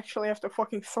like I actually have to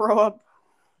fucking throw up.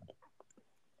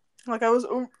 Like I was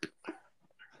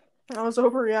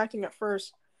overreacting at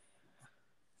first,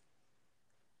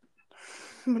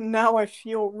 but now I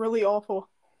feel really awful.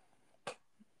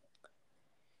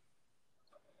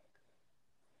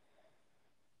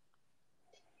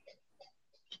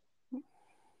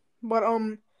 But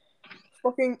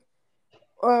fucking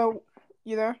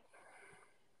you there?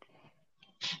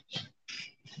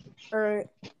 All right.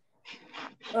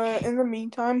 In the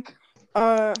meantime,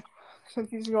 uh,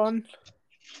 since he's gone,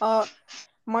 my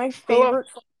Hello. favorite.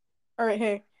 All right,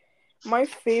 hey, my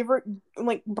favorite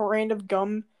like brand of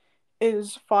gum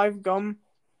is Five Gum,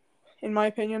 in my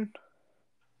opinion.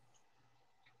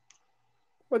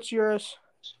 What's yours?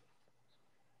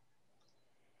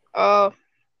 Uh,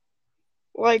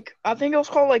 like I think it was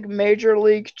called like Major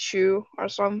League Chew or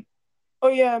something. Oh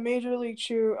yeah, Major League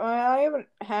Chew. I haven't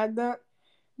had that,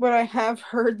 but I have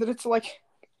heard that it's like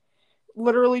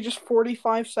literally just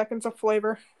 45 seconds of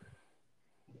flavor.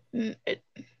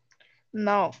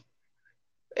 No,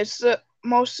 it's the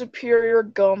most superior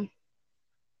gum.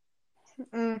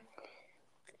 Mm.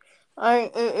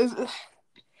 I've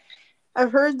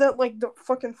heard that like the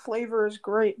fucking flavor is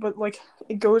great, but like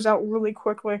it goes out really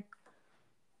quickly.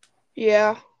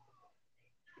 Yeah,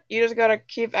 you just gotta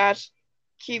keep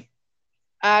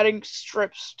adding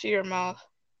strips to your mouth.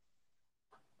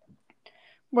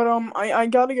 But I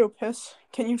gotta go piss.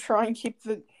 Can you try and keep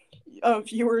the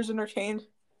viewers entertained?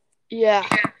 Yeah.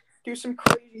 Do some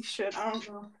crazy shit. I don't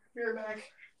know. Be right back.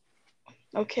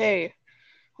 Okay.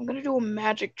 I'm gonna do a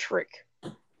magic trick.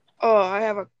 Oh, I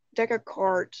have a deck of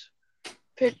cards.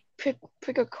 Pick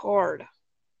a card.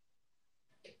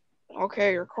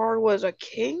 Okay, your card was a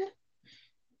king.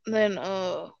 And then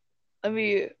let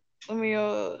me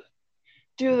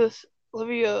do this. Let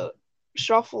me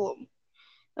shuffle them,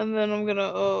 and then I'm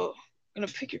gonna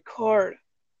pick your card.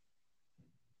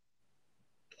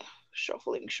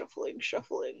 Shuffling.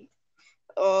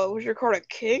 Was your card a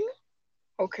king?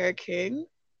 Okay, king.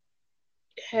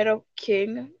 Head up,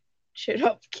 king. Chin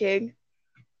up, king.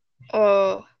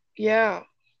 Yeah,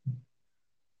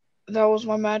 that was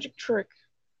my magic trick.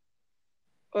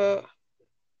 Uh,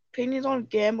 opinions on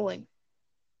gambling,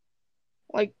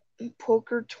 like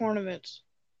poker tournaments.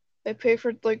 They pay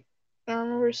for like I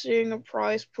remember seeing a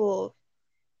prize pool of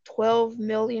 $12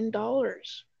 million.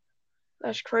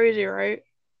 That's crazy, right?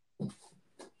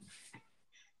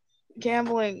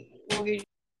 Gambling will get you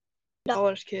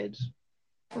dollars, kids.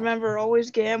 Remember,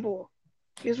 always gamble.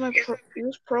 Use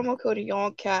promo code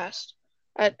YONKCAST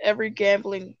at every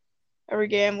gambling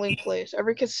place,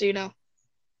 every casino.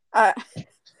 Uh,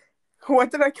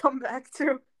 what did I come back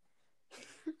to?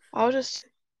 I was just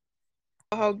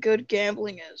how good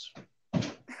gambling is.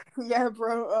 Yeah,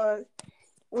 bro.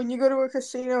 When you go to a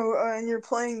casino and you're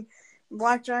playing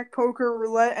blackjack, poker,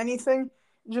 roulette, anything,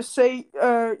 just say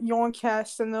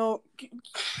Yoncast and they'll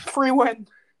free win.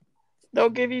 They'll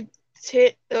give you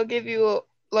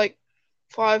like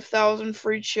 5,000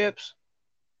 free chips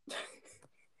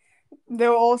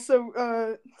They'll also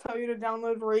tell you to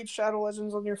download Raid Shadow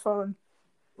Legends on your phone.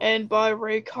 and buy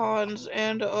Raycons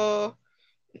and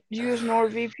use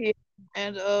NordVPN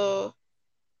and uh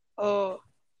They'll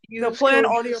use play an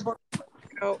code audiobook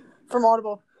out. from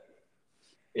Audible.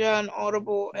 Yeah, and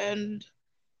Audible and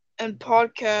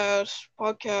podcast,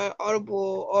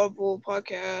 Audible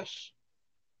podcasts,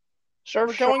 We're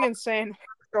Surfshark, going insane.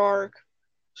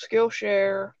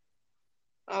 Skillshare,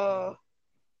 uh,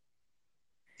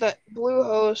 that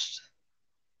Bluehost.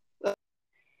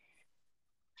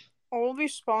 All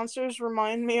these sponsors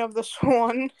remind me of this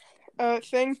one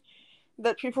thing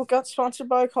that people got sponsored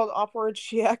by called Opera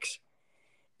GX.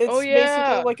 Oh It's basically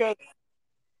yeah, like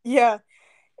yeah,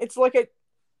 it's like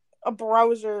a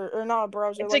browser, or not a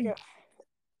browser, it's like a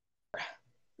a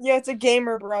yeah, it's a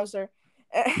gamer browser.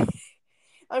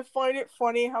 I find it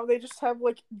funny how they just have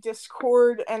like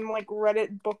Discord and like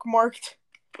Reddit bookmarked.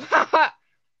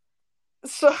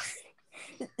 So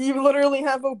you literally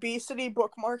have obesity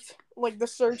bookmarked, like the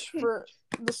search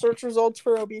results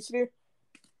for obesity.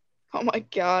 oh my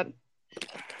god.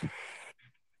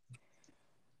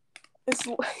 It's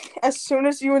as soon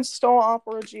as you install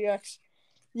Opera GX,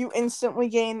 you instantly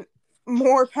gain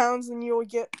more pounds than you would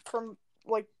get from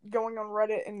like going on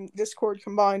Reddit and Discord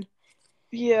combined.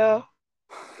 Yeah.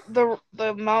 The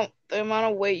amount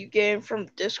of weight you gain from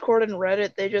Discord and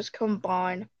Reddit, they just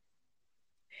combine.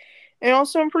 And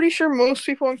also, I'm pretty sure most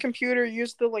people on computer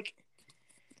use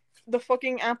the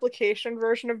fucking application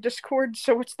version of Discord.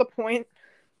 So what's the point?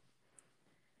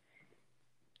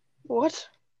 What?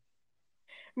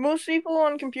 Most people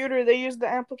on computer they use the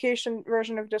application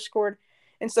version of Discord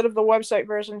instead of the website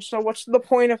version. So what's the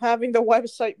point of having the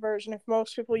website version if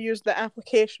most people use the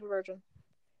application version?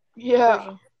 Yeah.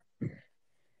 Version.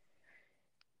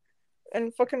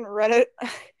 And fucking Reddit.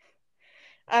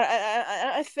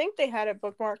 I think they had it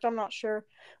bookmarked. I'm not sure.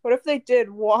 But if they did,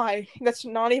 why? That's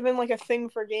not even like a thing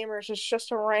for gamers. It's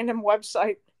just a random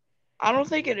website. I don't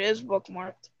think it is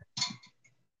bookmarked.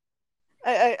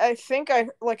 I think I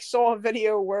like saw a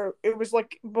video where it was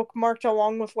like bookmarked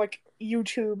along with like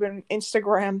YouTube and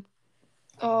Instagram.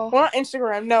 Oh, Well, not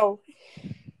Instagram. No.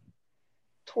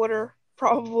 Twitter,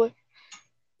 probably.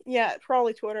 Yeah,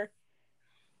 probably Twitter.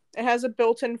 It has a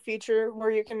built-in feature where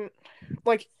you can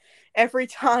like every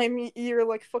time you're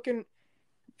like fucking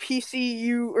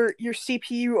PCU or your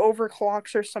CPU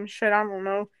overclocks or some shit. I don't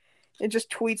know. It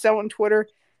just tweets out on Twitter.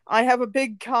 I have a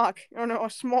big cock. Oh no, a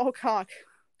small cock.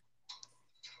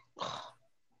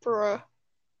 Bruh.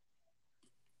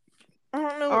 I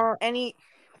don't know Uh, any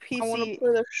I want to PC.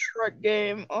 play the Shrek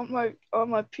game on my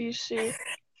PC.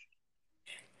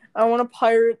 I want to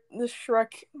pirate the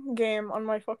Shrek game on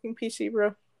my fucking PC,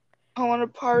 bro. I want to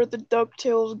pirate the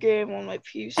DuckTales game on my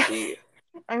PC.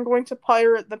 I'm going to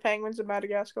pirate the Penguins of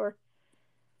Madagascar.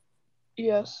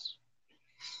 Yes.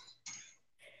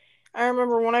 I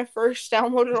remember when I first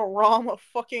downloaded a ROM of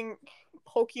fucking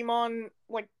Pokemon,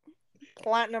 like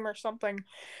Platinum or something,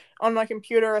 on my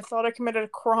computer. I thought I committed a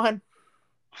crime.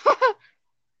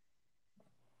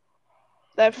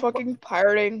 That fucking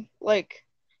pirating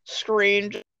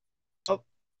screen. Oh,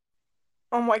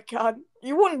 Oh my god.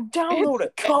 You wouldn't it's download a a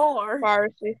car.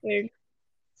 piracy thing.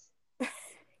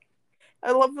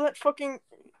 I love that fucking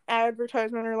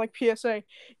advertisement or like PSA.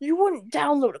 You wouldn't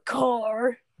download a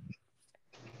car.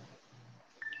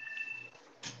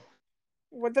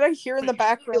 What did I hear in the Steal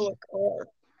background? a car.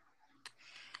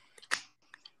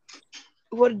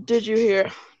 What did you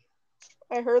hear?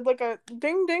 I heard like a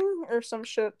ding ding or some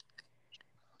shit.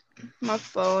 My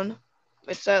phone.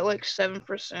 It's at like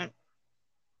 7%.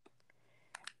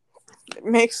 It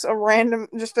makes a random,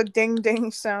 just a ding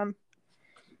ding sound.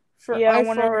 For Yeah, iPhone,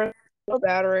 whenever the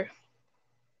battery.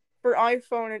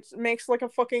 it makes like a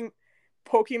fucking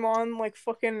Pokemon, like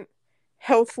fucking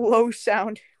health low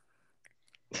sound.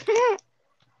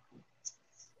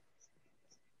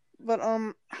 But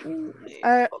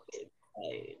I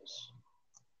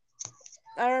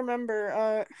I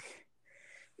remember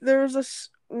there was this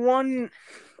one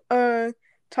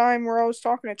time where I was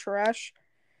talking to Trash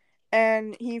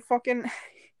and he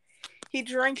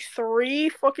drank 3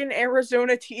 fucking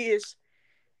Arizona teas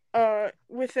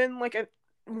within like a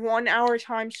 1 hour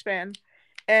time span,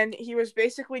 and he was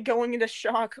basically going into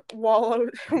shock while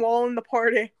in the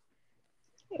party.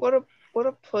 What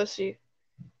a pussy.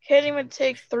 Can't even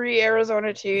take 3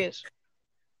 Arizona teas.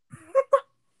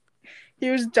 He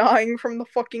was dying from the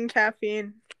fucking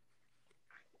caffeine.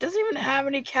 Doesn't even have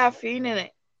any caffeine in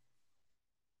it.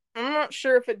 I'm not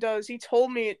sure if it does. He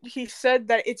told me he said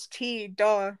that it's tea.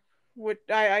 Duh. What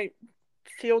I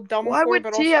feel dumb Why for, would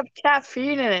but tea also have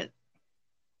caffeine in it?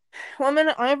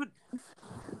 well, I have an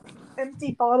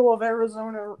empty bottle of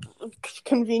Arizona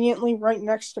conveniently right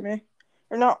next to me,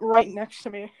 or not right next to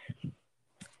me.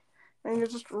 I can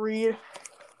just read.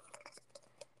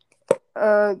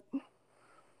 Uh,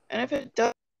 And if it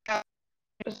does,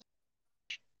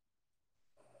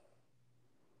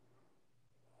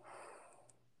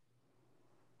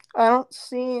 I don't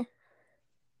see.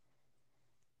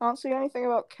 I don't see anything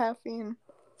about caffeine.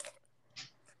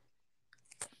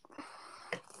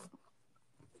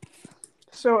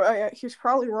 So he's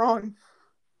probably wrong.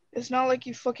 it's not like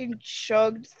you fucking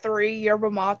chugged 3 yerba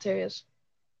mates.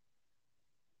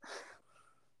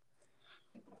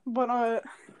 But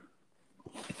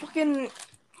fucking.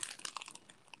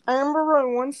 I remember I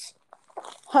once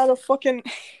had a fucking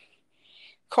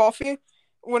coffee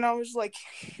when I was like.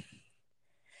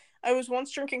 I was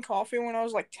once drinking coffee when I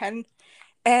was like 10,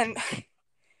 and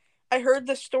I heard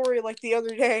this story like the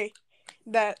other day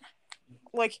that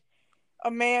like a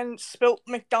man spilt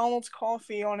McDonald's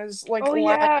coffee on his like Oh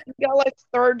lap. yeah, you got like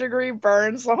 3rd-degree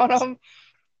burns on them.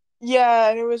 Yeah,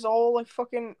 and it was all like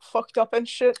fucking fucked up and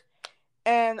shit.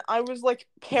 And I was like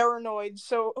paranoid.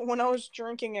 So when I was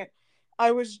drinking it,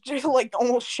 I was just like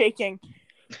almost shaking.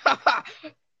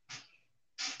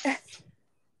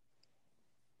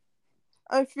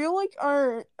 I feel like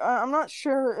our I'm not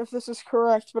sure if this is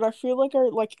correct, but I feel like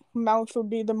our like mouth would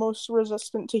be the most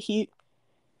resistant to heat, uh,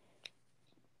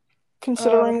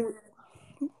 considering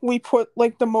we put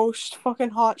like the most fucking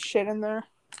hot shit in there.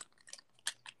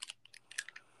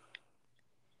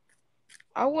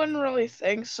 I wouldn't really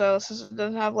think so, since it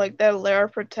doesn't have like that layer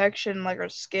of protection like our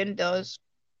skin does.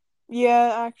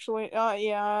 Yeah, actually,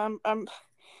 yeah, I'm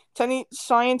to any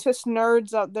scientist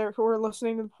nerds out there who are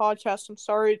listening to the podcast, I'm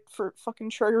sorry for fucking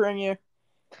triggering you.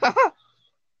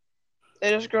 They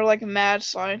just grow like mad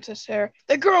scientist hair.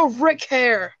 They grow Rick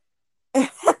hair. They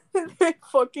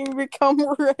fucking become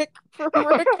Rick from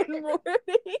Rick and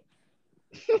Morty.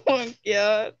 Oh my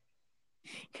god.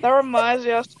 That reminds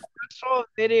me, I saw a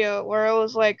video where it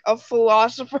was like a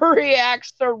philosopher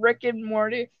reacts to Rick and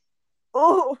Morty.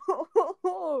 Oh,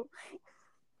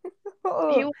 He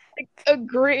oh, was like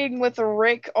agreeing with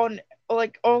Rick on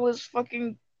like all his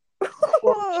fucking quotes.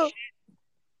 oh.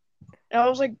 And I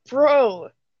was like, bro,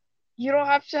 you don't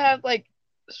have to have like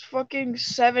fucking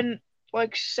 7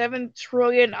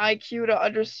 trillion IQ to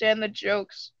understand the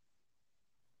jokes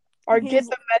or get He's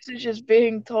the messages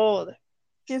being told.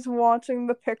 he's watching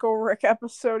the Pickle Rick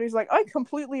episode. He's like, I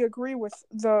completely agree with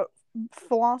the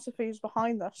philosophies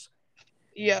behind this.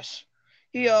 Yes.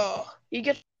 He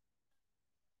gets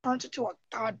turns into a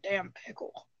goddamn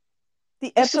pickle.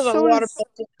 The This is a episode lot is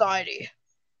about society.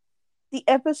 the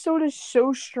episode is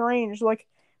so strange. Like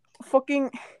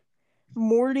fucking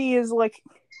Morty is like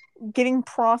getting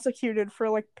prosecuted for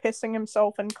like pissing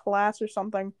himself in class or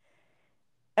something.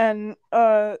 And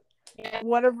Yeah,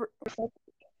 whatever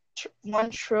 1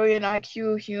 trillion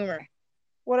IQ humor.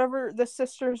 whatever the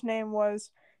sister's name was,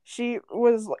 she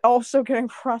was also getting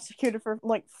prosecuted for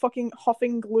like fucking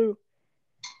huffing glue.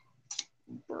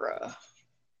 Bruh.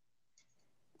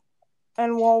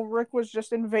 And while Rick was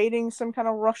just invading some kind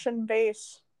of Russian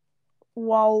base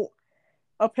while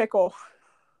a pickle.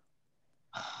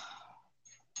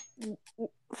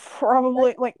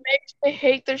 Probably like Makes me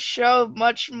hate the show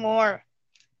much more.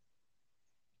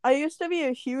 I used to be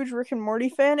a huge Rick and Morty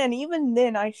fan, and even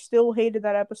then I still hated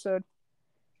that episode.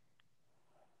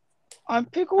 I'm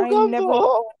Pickle I never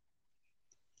Gumball.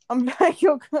 I'm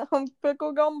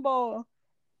pickle gumbo.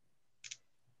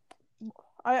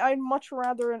 I'd much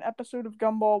rather an episode of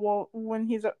Gumball when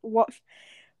he's a what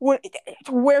when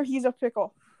where he's a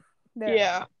pickle. There.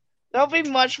 Yeah. That'll be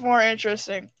much more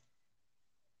interesting.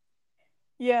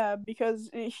 Yeah, because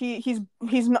he's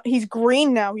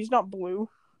green now. He's not blue.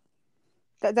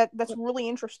 That's really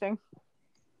interesting.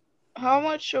 How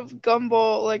much of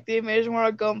Gumball, like the Amazing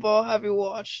World of Gumball, have you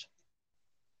watched?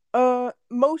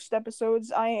 Most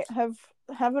episodes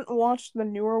haven't watched the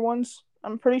newer ones.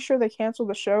 I'm pretty sure they canceled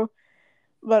the show,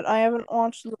 but I haven't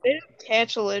watched. They didn't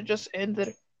cancel it, just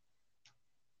ended.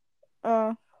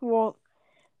 Well,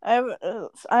 I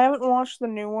haven't watched the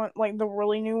new one, like the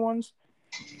really new ones.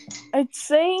 I'd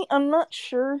say I'm not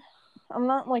sure. I'm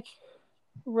not like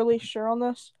really sure on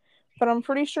this, but I'm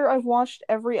pretty sure I've watched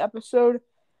every episode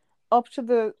up to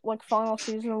the like final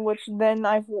season, which then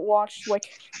I've watched like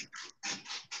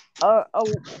a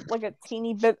like a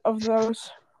teeny bit of those,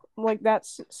 like that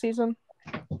season,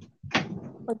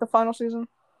 like the final season.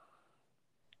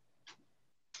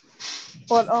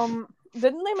 But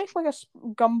didn't they make like a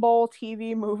Gumball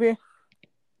TV movie?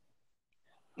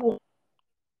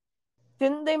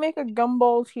 Didn't they make a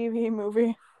Gumball TV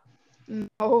movie?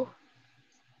 No.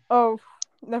 Oh,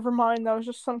 never mind. That was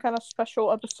just some kind of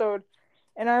special episode.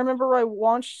 And I remember I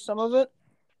watched some of it,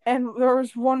 and there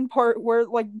was one part where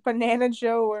like Banana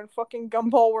Joe and fucking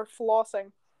Gumball were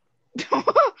flossing.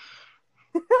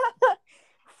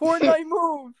 Fortnite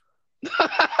move.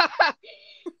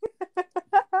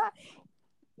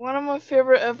 One of my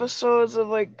favorite episodes of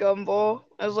like Gumball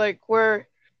is like where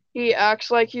he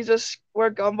acts like where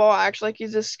Gumball acts like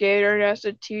he's a skater and has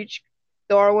to teach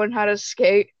Darwin how to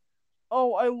skate.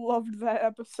 Oh, I loved that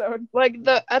episode. Like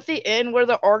the at the end where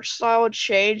the art style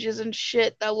changes and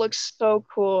shit, that looks so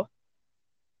cool.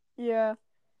 Yeah.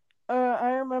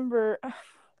 I remember.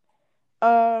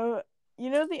 Uh, you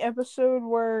know the episode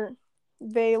where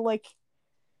they like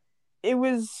it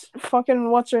was fucking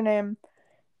what's her name?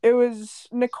 It was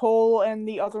Nicole and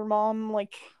the other mom.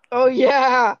 Like, Oh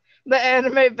yeah, the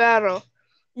anime battle.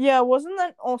 yeah, wasn't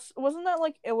that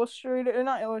like illustrated or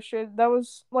not illustrated? That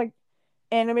was like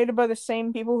animated by the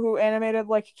same people who animated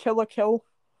like Kill la Kill.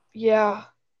 Yeah,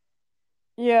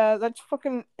 Yeah, that's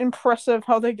fucking impressive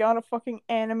how they got a fucking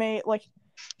animate like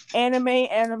anime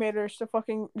animators to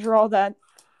fucking draw that.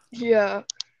 yeah.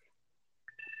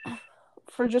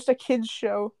 for just a kids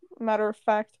show. Matter of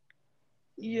fact,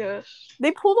 Yes.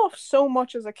 they pulled off so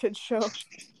much as a kids show.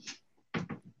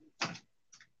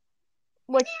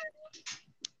 Like,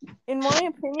 in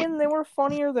my opinion, they were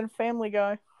funnier than Family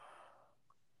Guy.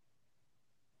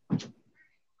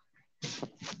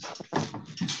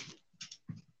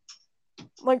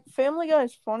 Like, Family Guy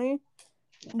is funny,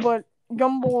 but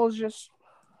Gumball is just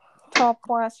top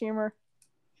class humor.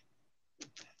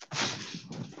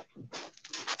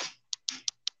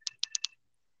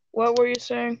 What were you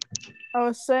saying? I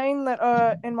was saying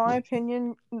that, in my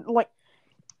opinion, like,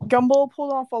 Gumball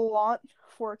pulled off a lot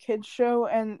for a kids show,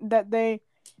 and that they,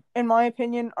 in my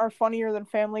opinion, are funnier than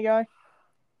Family Guy.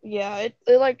 Yeah, it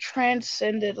like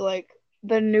transcended like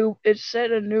it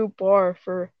set a new bar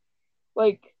for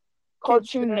like Kids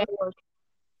Cartoon show. Network.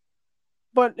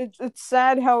 But it's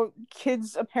sad how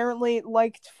kids apparently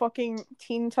liked fucking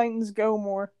Teen Titans Go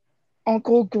more.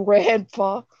 Uncle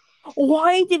Grandpa.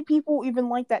 Why did people even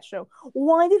like that show?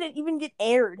 Why did it even get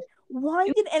aired? Why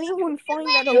did anyone find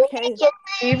that okay? It's a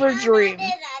fever dream.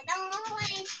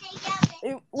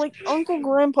 Like, Uncle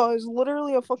Grandpa is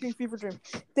literally a fucking fever dream.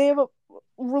 They have a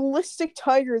realistic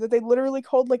tiger that they literally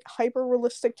called like hyper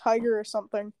realistic tiger or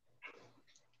something.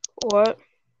 What?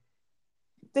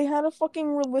 They had a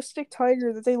fucking realistic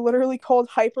tiger that they literally called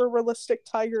hyper realistic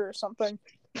tiger or something.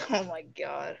 Oh my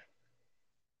god.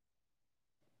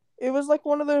 It was like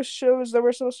one of those shows that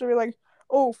were supposed to be like,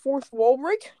 oh, fourth wall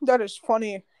break? That is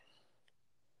funny.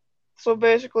 So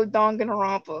basically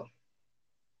Danganronpa.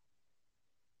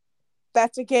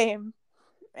 That's a game.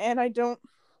 And I don't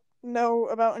know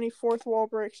about any fourth wall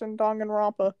breaks in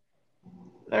Danganronpa.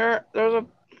 There's a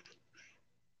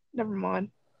never mind.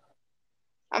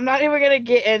 I'm not even gonna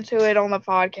get into it on the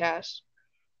podcast.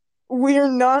 We're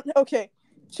not okay.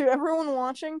 To everyone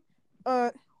watching,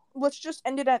 let's just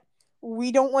end it at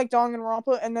we don't like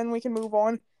Danganronpa, and then we can move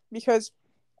on because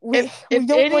we If we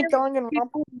don't any like of the Danganronpa.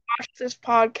 people watch this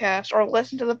podcast or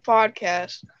listen to the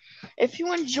podcast, if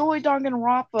you enjoy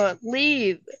Danganronpa,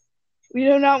 leave. We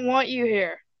do not want you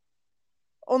here.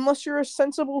 Unless you're a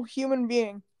sensible human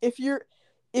being. If you're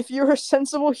a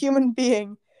sensible human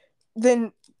being,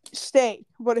 then stay.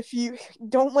 But if you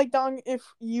like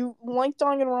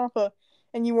Danganronpa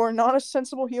and you are not a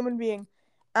sensible human being,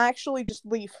 actually just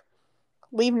leave.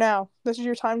 Leave now. This is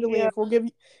your time to Yeah.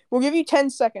 leave. We'll give you 10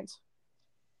 seconds.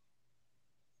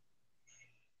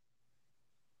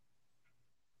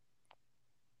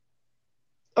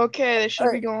 Okay, they should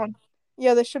All be right. gone.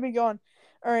 Yeah, they should be gone.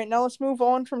 All right, now let's move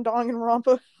on from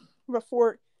Danganronpa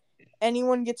before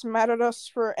anyone gets mad at us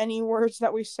for any words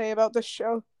that we say about this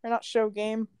show. Or not show,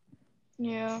 game.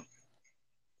 Yeah.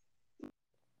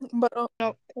 But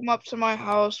No, come up to my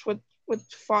house with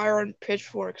fire and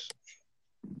pitchforks.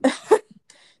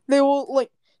 they will,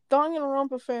 like,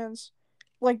 Danganronpa fans,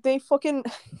 like, they fucking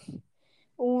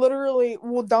literally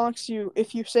will dox you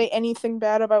if you say anything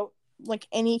bad about, like,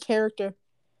 any character.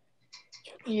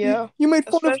 Yeah. You made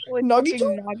fun of Especially Nagito?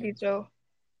 fucking Nagito.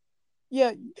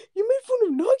 Yeah, you made fun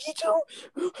of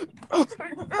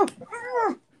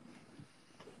Nagito?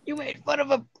 You made fun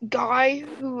of a guy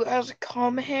who has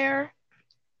comb hair?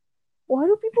 Why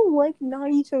do people like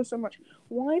Nagito so much?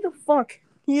 Why the fuck?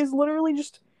 He is literally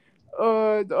just,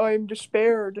 I'm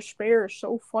despair,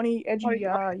 so funny, edgy, Like,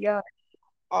 yeah.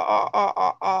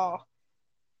 ah.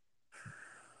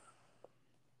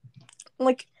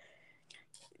 Like,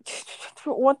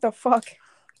 what the fuck?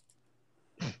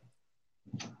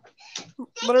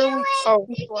 Literally. Oh,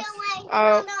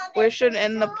 we should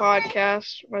end the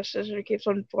podcast. My sister keeps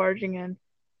on barging in.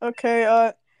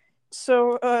 Okay,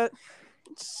 so,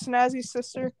 Snazzy's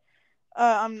sister,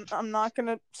 I'm not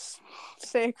gonna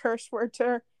say a curse word to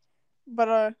her,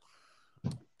 but,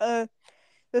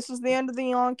 this is the end of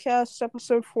the Yonkcast,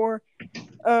 episode 4.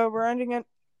 We're ending it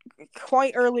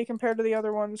quite early compared to the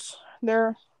other ones.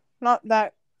 They're not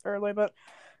that early, but,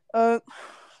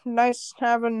 nice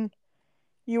having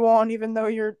you on, even though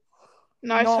you're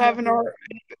Nice normal having here.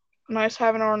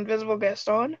 our invisible guest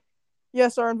on.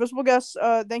 Yes, our invisible guest.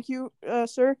 Thank you,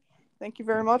 sir. Thank you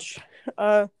very much.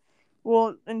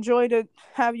 We'll enjoy to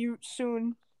have you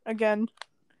soon again.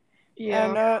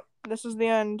 Yeah. And this is the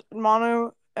end.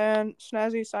 Mono and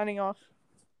Snazzy signing off.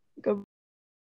 Goodbye.